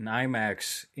see it in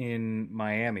IMAX in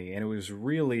Miami, and it was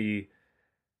really,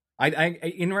 I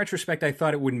in retrospect, I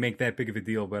thought it wouldn't make that big of a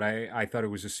deal, but I thought it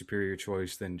was a superior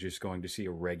choice than just going to see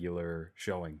a regular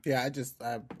showing. Yeah, I just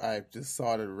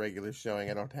saw it at a regular showing.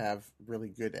 I don't have really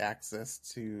good access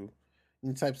to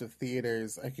any types of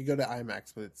theaters. I could go to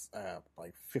IMAX, but it's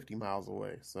like 50 miles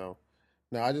away. So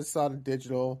no, I just saw the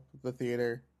digital, the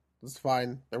theater. It was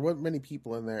fine. There weren't many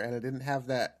people in there, and it didn't have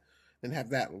that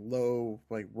low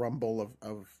like rumble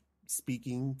of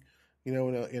speaking, you know,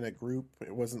 in a group.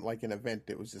 It wasn't like an event.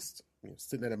 It was just, you know,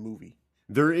 sitting at a movie.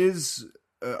 There is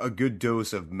a good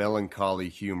dose of melancholy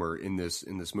humor in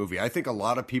this movie. I think a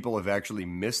lot of people have actually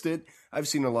missed it. I've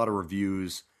seen a lot of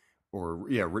reviews, or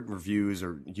written reviews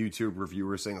or YouTube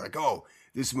reviewers saying like, "Oh,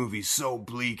 this movie's so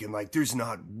bleak, and like there's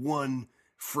not one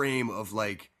frame of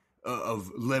like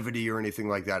of levity or anything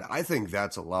like that." I think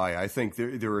that's a lie. I think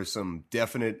there are some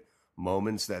definite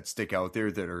moments that stick out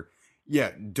there that are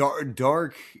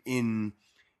dark in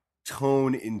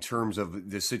tone in terms of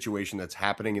the situation that's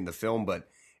happening in the film, but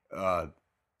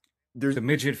there's the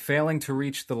midget failing to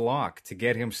reach the lock to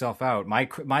get himself out.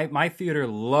 My theater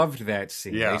loved that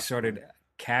scene. Yeah. They started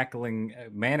cackling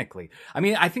manically. I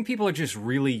mean, I think people are just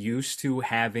really used to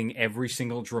having every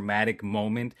single dramatic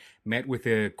moment met with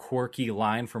a quirky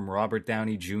line from Robert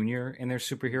Downey Jr. in their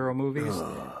superhero movies,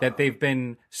 that they've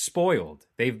been spoiled.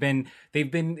 They've been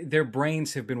their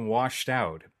brains have been washed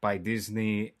out by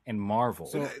Disney and Marvel.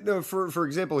 So, no, for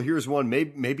example, here's one.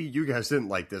 Maybe you guys didn't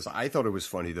like this. I thought it was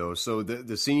funny though. So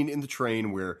the scene in the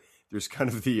train where there's kind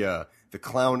of the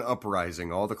clown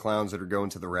uprising, all the clowns that are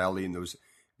going to the rally, and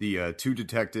the two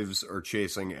detectives are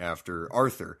chasing after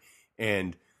Arthur.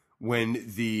 And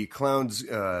when the clowns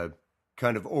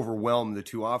kind of overwhelm the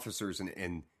two officers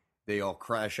and they all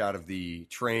crash out of the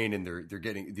train, and they're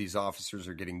getting, these officers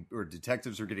are getting, or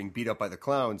detectives are getting beat up by the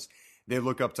clowns, they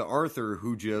look up to Arthur,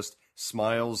 who just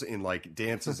smiles and like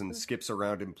dances and skips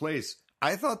around in place.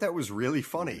 I thought that was really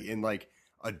funny in like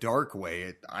a dark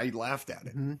way. I laughed at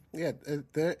it. Mm-hmm.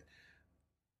 Yeah,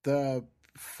 the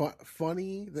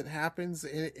funny that happens,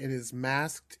 it is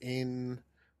masked in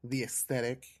the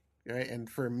aesthetic, right? And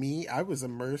for me, I was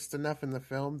immersed enough in the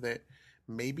film that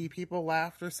maybe people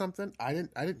laughed or something. I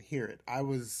didn't hear it. I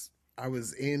was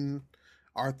in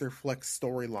Arthur Fleck's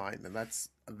storyline, and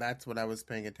that's what I was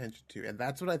paying attention to, and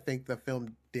that's what I think the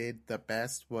film did the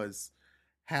best, was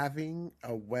having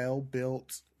a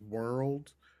well-built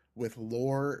world with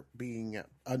lore being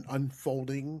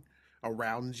unfolding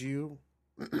around you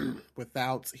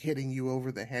without hitting you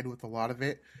over the head with a lot of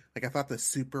it. Like, I thought the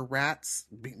Super Rats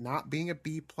not being a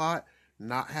B plot,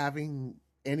 not having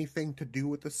anything to do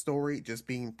with the story, just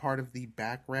being part of the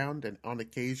background, and on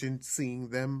occasion seeing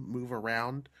them move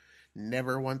around,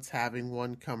 never once having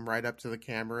one come right up to the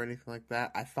camera or anything like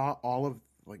that. I thought all of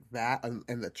like that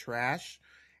and the trash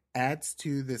adds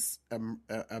to this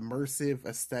immersive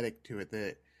aesthetic to it,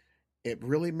 that it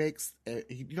really makes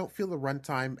you don't feel the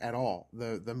runtime at all.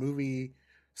 The movie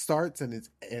starts and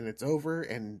it's over,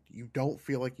 and you don't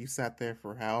feel like you sat there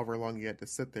for however long you had to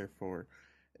sit there for,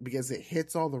 because it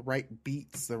hits all the right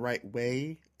beats the right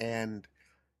way, and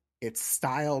it's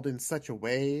styled in such a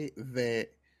way that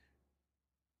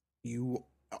you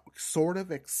sort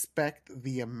of expect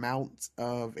the amount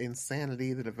of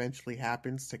insanity that eventually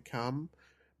happens to come,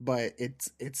 but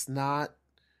it's not,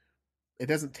 it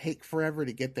doesn't take forever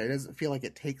to get there. It doesn't feel like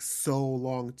it takes so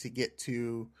long to get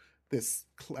to this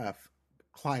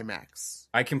climax.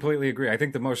 I completely agree. I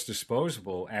think the most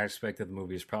disposable aspect of the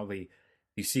movie is probably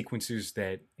these sequences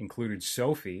that included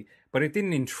Sophie, but it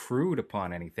didn't intrude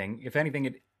upon anything. If anything,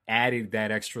 it added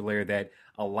that extra layer that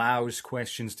allows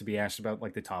questions to be asked about,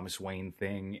 like the Thomas Wayne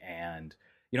thing, and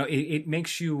it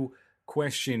makes you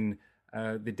question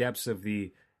the depths of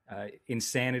the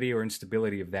insanity or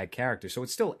instability of that character. So it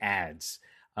still adds.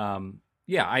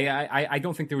 I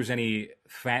don't think there was any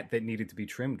fat that needed to be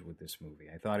trimmed with this movie.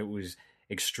 I thought it was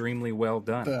extremely well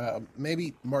done.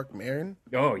 Maybe Mark Maron.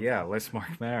 Oh yeah, less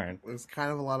Mark Maron. There's kind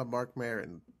of a lot of Mark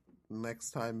Maron.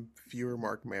 Next time, fewer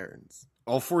Mark Marons.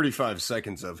 All 45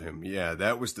 seconds of him. Yeah,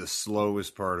 that was the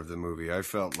slowest part of the movie. I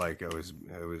felt like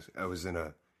I was in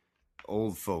a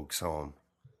old folks' home.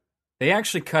 They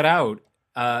actually cut out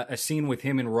a scene with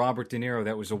him and Robert De Niro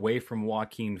that was away from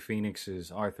Joaquin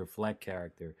Phoenix's Arthur Fleck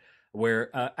character, where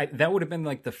that would have been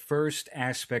like the first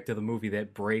aspect of the movie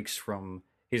that breaks from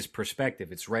his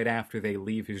perspective. It's right after they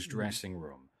leave his dressing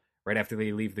room, right after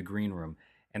they leave the green room,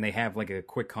 and they have like a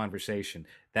quick conversation.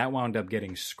 That wound up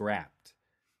getting scrapped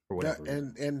for whatever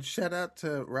reason. And shout out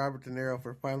to Robert De Niro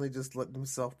for finally just letting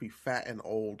himself be fat and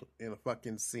old in a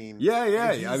fucking scene. Yeah.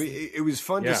 I mean, it was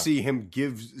fun to see him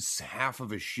give half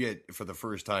of a shit for the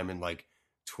first time in like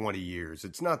 20 years.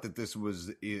 It's not that this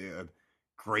was a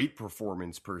great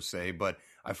performance per se, but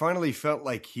I finally felt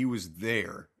like he was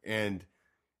there, and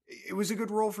it was a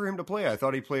good role for him to play. I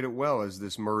thought he played it well as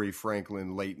this Murray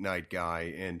Franklin late night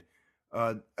guy. And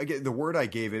again, the word I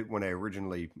gave it when I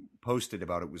originally posted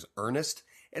about it was earnest.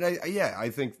 And I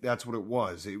think that's what it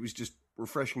was. It was just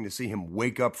refreshing to see him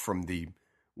wake up from the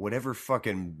whatever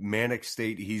fucking manic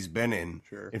state he's been in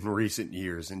recent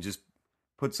years and just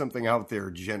put something out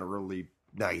there generally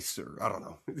nice, or I don't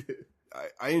know.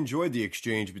 I enjoyed the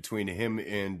exchange between him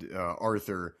and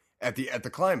Arthur at the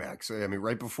climax. I mean,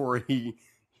 right before he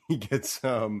gets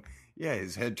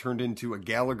his head turned into a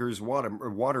Gallagher's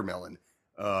watermelon.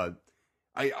 I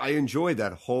enjoyed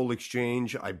that whole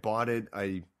exchange. I bought it.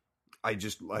 I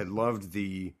loved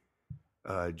the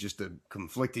just the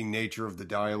conflicting nature of the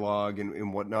dialogue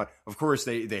and whatnot. Of course,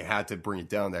 they had to bring it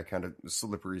down that kind of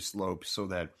slippery slope so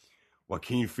that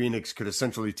Joaquin Phoenix could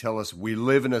essentially tell us we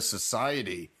live in a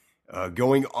society.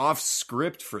 Going off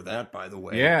script for that, by the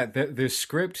way. Yeah, the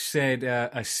script said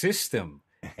a system.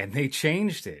 And they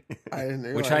changed it. I didn't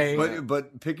realize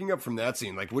but picking up from that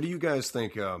scene, like, what do you guys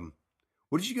think?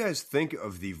 What did you guys think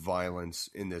of the violence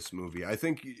in this movie? I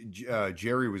think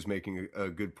Jerry was making a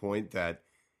good point that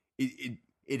it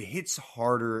hits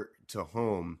harder to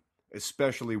home,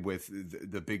 especially with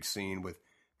the big scene with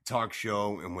talk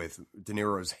show and with De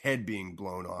Niro's head being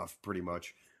blown off, pretty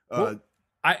much. Well,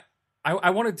 I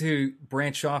wanted to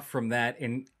branch off from that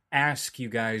and ask you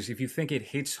guys if you think it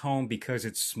hits home because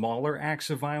it's smaller acts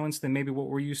of violence than maybe what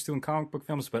we're used to in comic book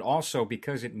films, but also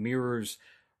because it mirrors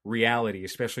reality,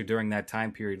 especially during that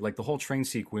time period. Like the whole train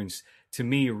sequence to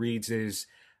me reads as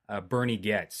Bernie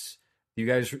Getz. Do you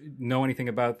guys know anything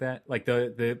about that? Like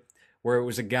the where it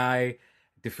was a guy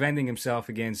defending himself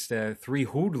against three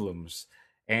hoodlums,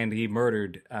 and he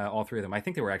murdered all three of them. I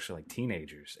think they were actually like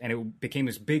teenagers. And it became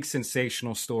this big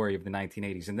sensational story of the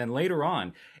 1980s. And then later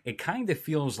on, it kind of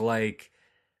feels like,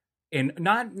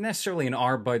 not necessarily an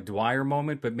R. Bud Dwyer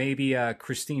moment, but maybe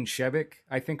Christine Shebeck,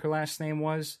 I think her last name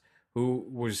was,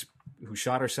 who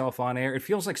shot herself on air. It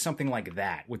feels like something like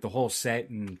that with the whole set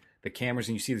and the cameras,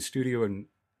 and you see the studio and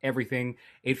everything.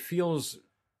 It feels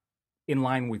in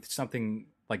line with something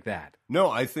like that. No,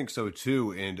 I think so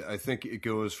too, and I think it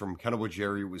goes from kind of what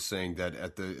Jerry was saying, that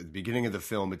at the beginning of the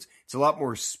film, it's a lot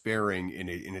more sparing in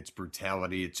its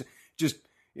brutality. It's just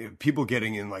people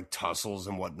getting in like tussles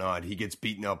and whatnot. He gets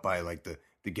beaten up by like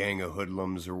the gang of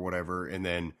hoodlums or whatever, and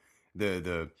then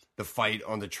the fight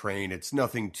on the train. It's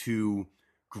nothing too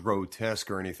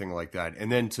grotesque or anything like that. And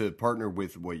then to partner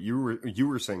with what you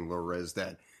were saying, Lorez,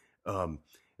 that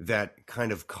that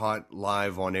kind of caught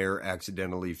live on air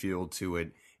accidentally feel to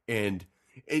it. And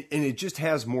it just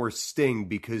has more sting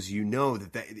because you know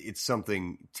that it's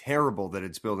something terrible that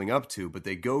it's building up to, but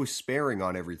they go sparing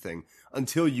on everything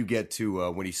until you get to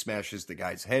when he smashes the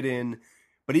guy's head in.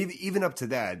 But even up to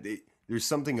that, there's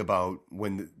something about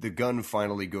when the gun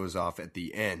finally goes off at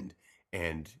the end,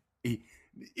 and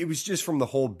it was just from the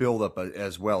whole buildup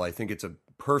as well. I think it's a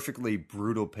perfectly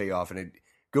brutal payoff, and it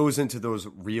goes into those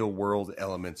real world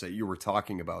elements that you were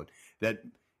talking about that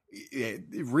it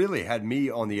really had me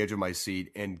on the edge of my seat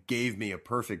and gave me a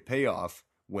perfect payoff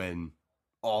when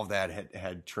all that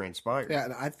had transpired. Yeah,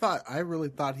 and I really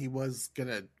thought he was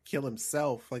gonna kill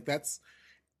himself. Like, that's,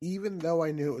 even though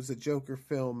I knew it was a Joker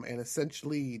film and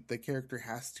essentially the character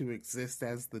has to exist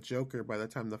as the Joker by the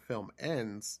time the film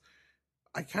ends,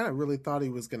 I kind of really thought he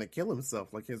was going to kill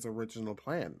himself, like his original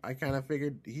plan. I kind of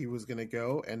figured he was going to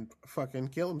go and fucking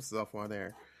kill himself on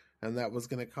air. And that was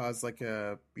going to cause like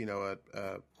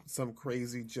some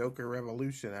crazy Joker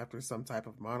revolution after some type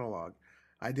of monologue.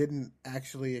 I didn't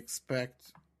actually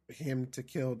expect him to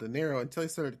kill De Niro until he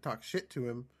started to talk shit to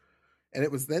him. And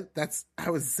it was I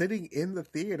was sitting in the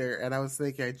theater and I was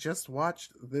thinking, I just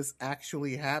watched this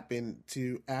actually happen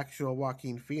to actual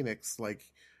Joaquin Phoenix like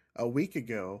a week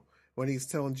ago when he's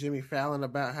telling Jimmy Fallon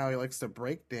about how he likes to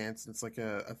break dance. It's like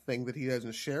a thing that he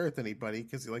doesn't share with anybody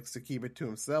because he likes to keep it to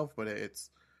himself, but it's,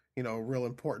 a real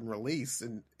important release.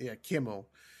 And yeah, Kimmel.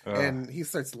 And he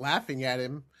starts laughing at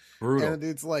him. Brutal. And the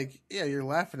dude's like, yeah, you're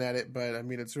laughing at it, but I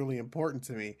mean, it's really important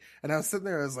to me. And I was sitting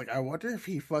there, I was like, I wonder if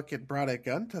he fucking brought a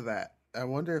gun to that. I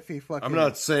wonder if he fucking... I'm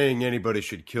not saying anybody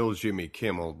should kill Jimmy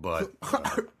Kimmel, but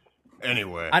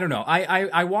anyway. I don't know.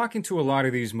 I walk into a lot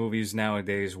of these movies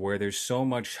nowadays where there's so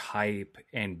much hype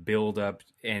and build up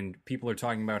and people are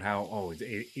talking about how,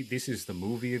 this is the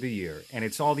movie of the year. And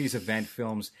it's all these event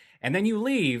films. And then you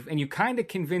leave and you kind of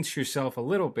convince yourself a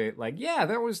little bit like, yeah,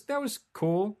 that was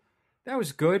cool. That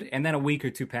was good. And then a week or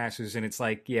two passes and it's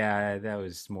like, yeah, that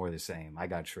was more the same. I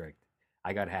got tricked.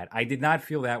 I got had. I did not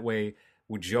feel that way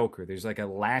with Joker. There's like a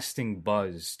lasting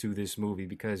buzz to this movie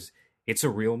because it's a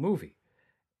real movie.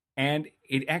 And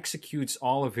it executes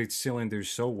all of its cylinders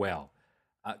so well.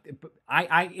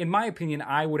 I, in my opinion,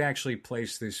 I would actually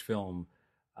place this film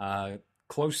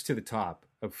close to the top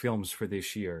of films for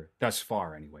this year, thus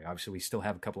far anyway. Obviously, we still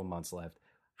have a couple of months left.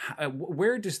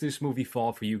 Where does this movie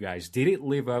fall for you guys? Did it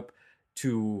live up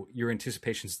to your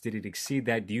anticipations? Did it exceed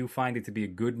that? Do you find it to be a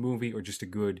good movie or just a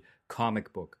good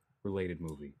comic book related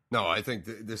movie? No, I think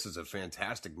this is a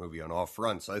fantastic movie on all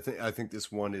fronts. I think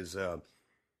this one is going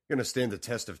to stand the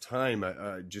test of time,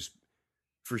 just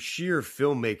for sheer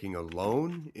filmmaking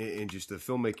alone, and just the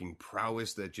filmmaking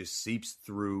prowess that just seeps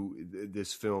through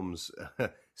this film's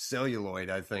celluloid.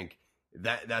 I think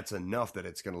that's enough that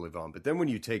it's going to live on. But then when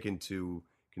you take into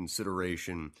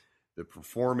consideration the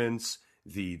performance,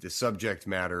 the subject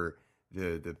matter,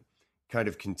 the kind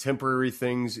of contemporary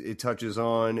things it touches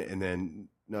on, and then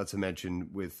not to mention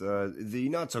with the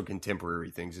not so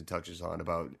contemporary things it touches on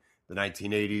about the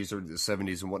 1980s or the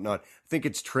 70s and whatnot. I think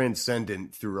it's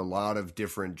transcendent through a lot of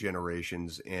different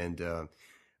generations. And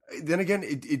then again,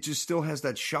 it just still has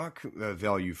that shock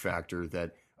value factor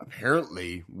that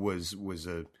apparently was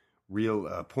a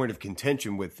real point of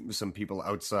contention with some people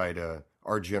outside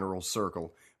our general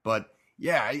circle. But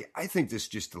yeah, I think this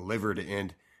just delivered.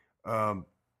 And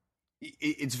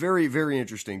it's very, very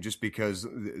interesting just because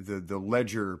the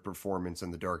Ledger performance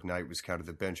in The Dark Knight was kind of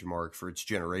the benchmark for its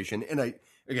generation. And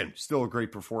again, still a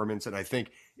great performance. And I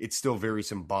think it's still very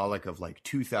symbolic of like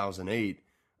 2008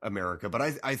 America. But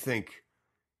I think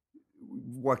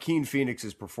Joaquin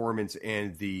Phoenix's performance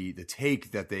and the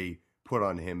take that they put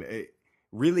on him,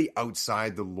 really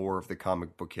outside the lore of the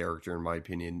comic book character, in my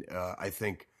opinion, I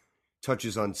think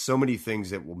touches on so many things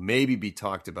that will maybe be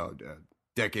talked about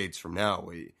decades from now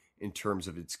in terms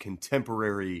of its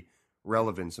contemporary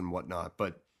relevance and whatnot.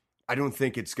 But I don't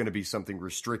think it's going to be something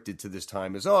restricted to this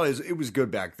time as, it was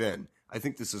good back then. I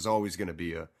think this is always going to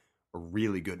be a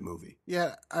really good movie.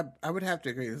 Yeah, I would have to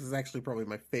agree. This is actually probably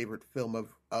my favorite film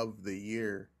of the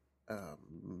year,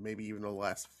 maybe even the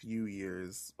last few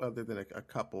years, other than a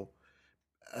couple.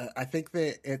 I think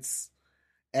that it's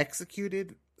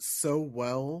executed so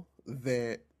well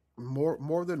that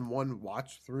more than one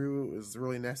watch through is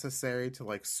really necessary to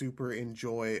like super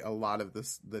enjoy a lot of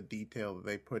the detail that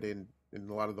they put in and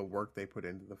a lot of the work they put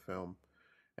into the film,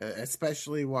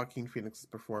 especially Joaquin Phoenix's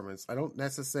performance. I don't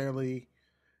necessarily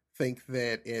think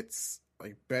that it's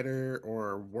like better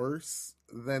or worse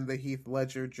than the Heath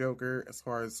Ledger Joker as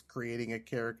far as creating a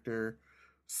character,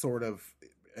 sort of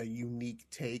a unique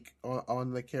take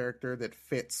on the character that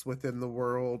fits within the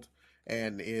world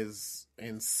and is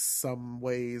in some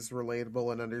ways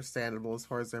relatable and understandable as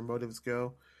far as their motives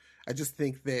go. I just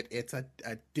think that it's a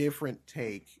different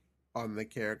take on the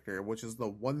character, which is the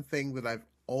one thing that I've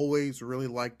always really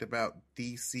liked about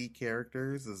DC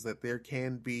characters, is that there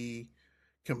can be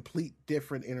complete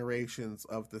different iterations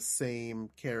of the same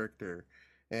character.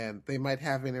 And they might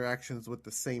have interactions with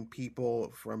the same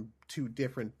people from two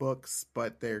different books,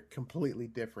 but they're completely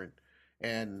different.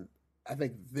 And I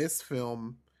think this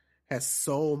film has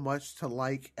so much to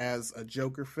like as a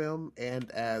Joker film and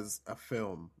as a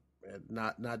film,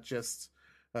 not just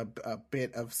a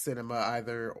bit of cinema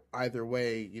either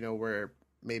way, where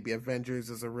maybe Avengers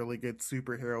is a really good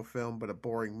superhero film but a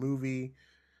boring movie.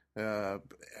 I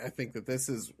think that this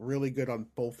is really good on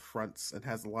both fronts and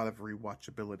has a lot of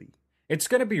rewatchability. It's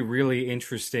going to be really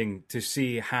interesting to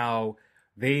see how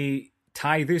they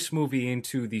tie this movie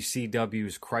into the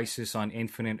CW's Crisis on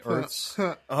Infinite Earths.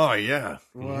 Oh yeah,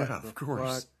 What yeah, the of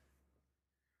course. fuck?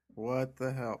 What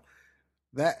the hell?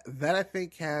 That I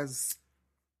think has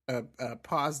a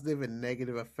positive and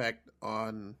negative effect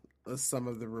on some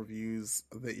of the reviews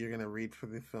that you're going to read for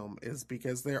the film, is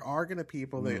because there are going to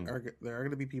people that there are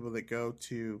going to be people that go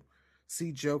to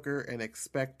see Joker and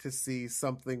expect to see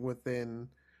something within,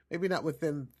 maybe not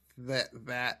within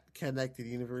that connected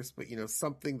universe, but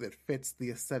something that fits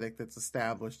the aesthetic that's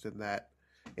established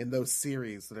in those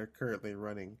series that are currently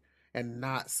running, and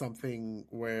not something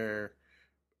where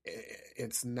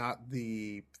it's not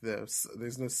there's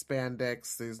no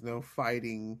spandex, there's no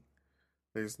fighting,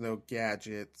 there's no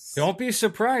gadgets. Don't be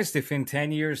surprised if in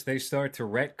 10 years they start to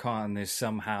retcon this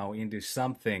somehow into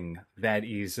something that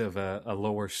is of a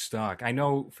lower stock. I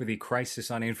know for the Crisis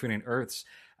on Infinite Earths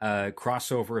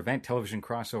crossover event, television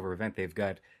crossover event, they've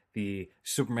got the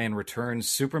Superman Returns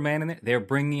Superman in it. They're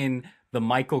bringing in the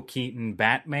Michael Keaton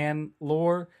Batman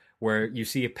lore, where you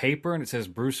see a paper and it says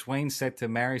Bruce Wayne set to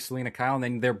marry Selena Kyle, and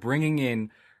then they're bringing in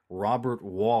Robert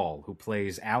Wall, who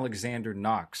plays Alexander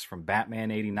Knox from Batman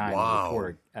 89. Wow. The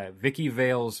reporter, Vicky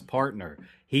Vale's partner.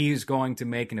 He's going to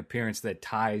make an appearance that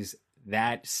ties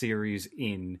that series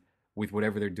in with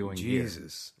whatever they're doing here.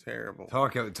 Jesus. Terrible.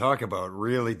 Talk about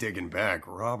really digging back.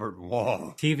 Robert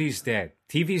Wall. TV's dead.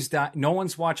 TV's died. No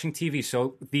one's watching TV.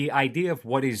 So the idea of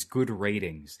what is good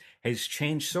ratings has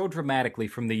changed so dramatically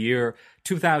from the year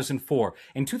 2004.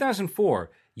 In 2004,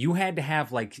 you had to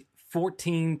have like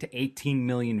 14 to 18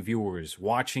 million viewers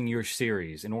watching your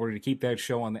series in order to keep that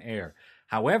show on the air.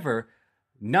 However,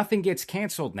 nothing gets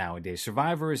canceled nowadays.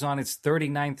 Survivor is on its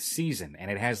 39th season, and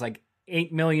it has like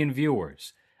 8 million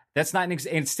viewers. That's not and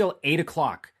it's still 8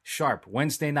 o'clock sharp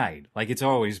Wednesday night, like it's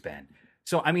always been.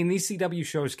 So, I mean, these CW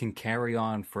shows can carry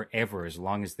on forever as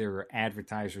long as there are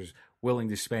advertisers willing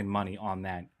to spend money on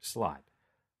that slot.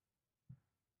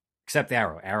 Except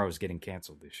Arrow. Arrow's getting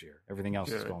canceled this year. Everything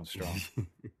else is going strong.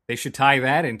 They should tie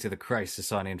that into the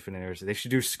Crisis on Infinite Earths. They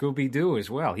should do Scooby-Doo as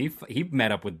well. He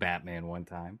met up with Batman one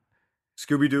time.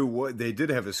 Scooby-Doo, they did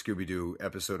have a Scooby-Doo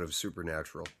episode of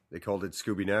Supernatural. They called it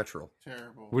Scooby-Natural.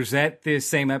 Terrible. Was that the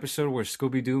same episode where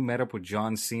Scooby-Doo met up with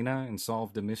John Cena and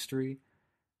solved a mystery?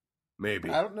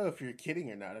 Maybe. I don't know if you're kidding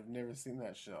or not. I've never seen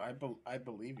that show. I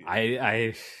believe you.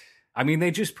 I mean,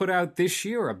 they just put out this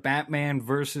year a Batman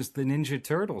versus the Ninja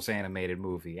Turtles animated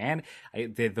movie, and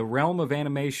the realm of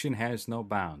animation has no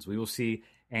bounds. We will see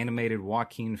animated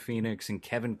Joaquin Phoenix and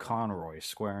Kevin Conroy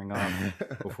squaring off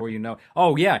before you know.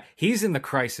 Oh yeah, he's in the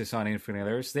Crisis on Infinite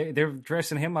Earths. They're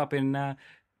dressing him up in.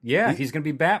 He's going to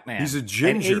be Batman. He's a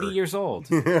ginger. At 80 years old.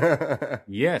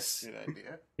 Yes. Good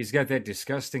idea. He's got that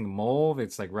disgusting mole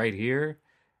that's like right here.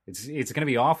 It's going to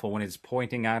be awful when it's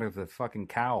pointing out of the fucking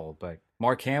cowl, but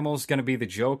Mark Hamill's going to be the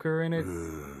Joker in it.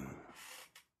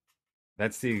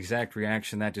 That's the exact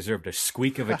reaction that deserved, a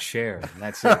squeak of a chair. And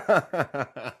that's it.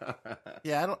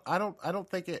 Yeah, I don't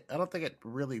think it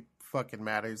really fucking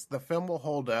matters. The film will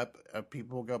hold up.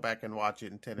 People will go back and watch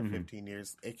it in 10 or 15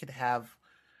 years. It could have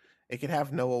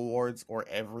no awards or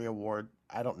every award.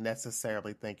 I don't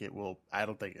necessarily think it will. I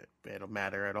don't think it'll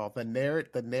matter at all. The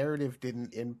narrative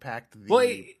didn't impact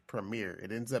the premiere.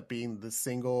 It ends up being the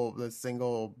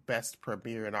single best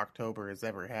premiere in October has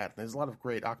ever had. And there's a lot of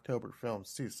great October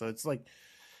films too. So it's like,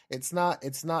 it's not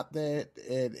that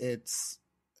it's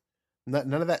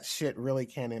none of that shit really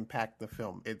can impact the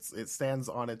film. It stands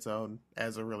on its own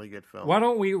as a really good film. Why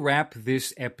don't we wrap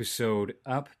this episode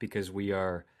up, because we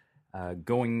are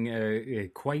going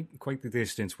quite the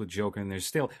distance with Joker, and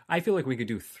I feel like we could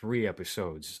do 3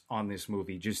 episodes on this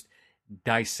movie, just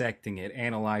dissecting it,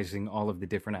 analyzing all of the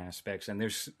different aspects, and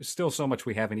there's still so much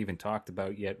we haven't even talked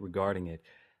about yet regarding it.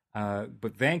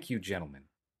 But thank you, gentlemen.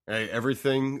 Hey,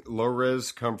 everything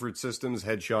low-res comfort systems,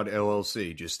 Headshot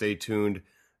LLC. Just stay tuned.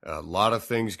 A lot of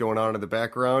things going on in the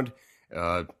background.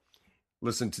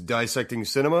 Listen to Dissecting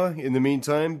Cinema in the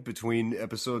meantime, between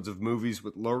episodes of movies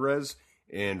with low-res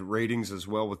and ratings as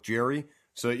well with Jerry.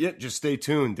 So yeah, just stay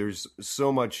tuned. There's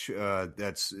so much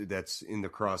that's in the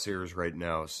crosshairs right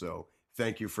now. So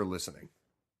thank you for listening.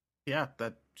 Yeah,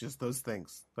 just those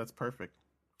things. That's perfect.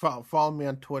 Follow me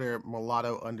on Twitter,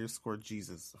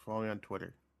 mulatto_Jesus. Follow me on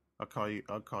Twitter. I'll call you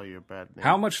a bad name.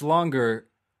 How much longer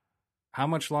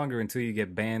until you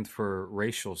get banned for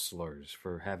racial slurs,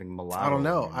 for having mulatto?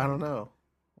 I don't know.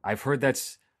 I've heard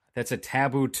that's a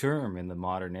taboo term in the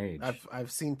modern age.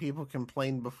 I've seen people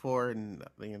complain before in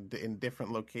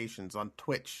different locations on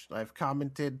Twitch. I've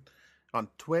commented on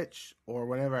Twitch, or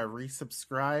whenever I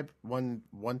resubscribe.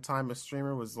 One time a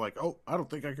streamer was like, "Oh, I don't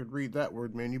think I could read that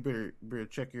word, man. You better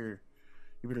check it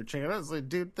out." I was like,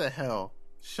 "Dude, the hell."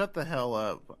 Shut the hell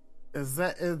up.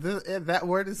 That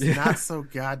word is not so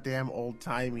goddamn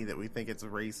old-timey that we think it's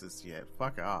racist yet.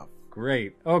 Fuck off.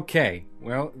 Great. Okay.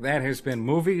 Well, that has been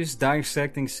Movies,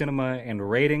 Dissecting Cinema, and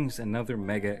Ratings, another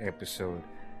mega episode.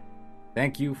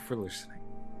 Thank you for listening.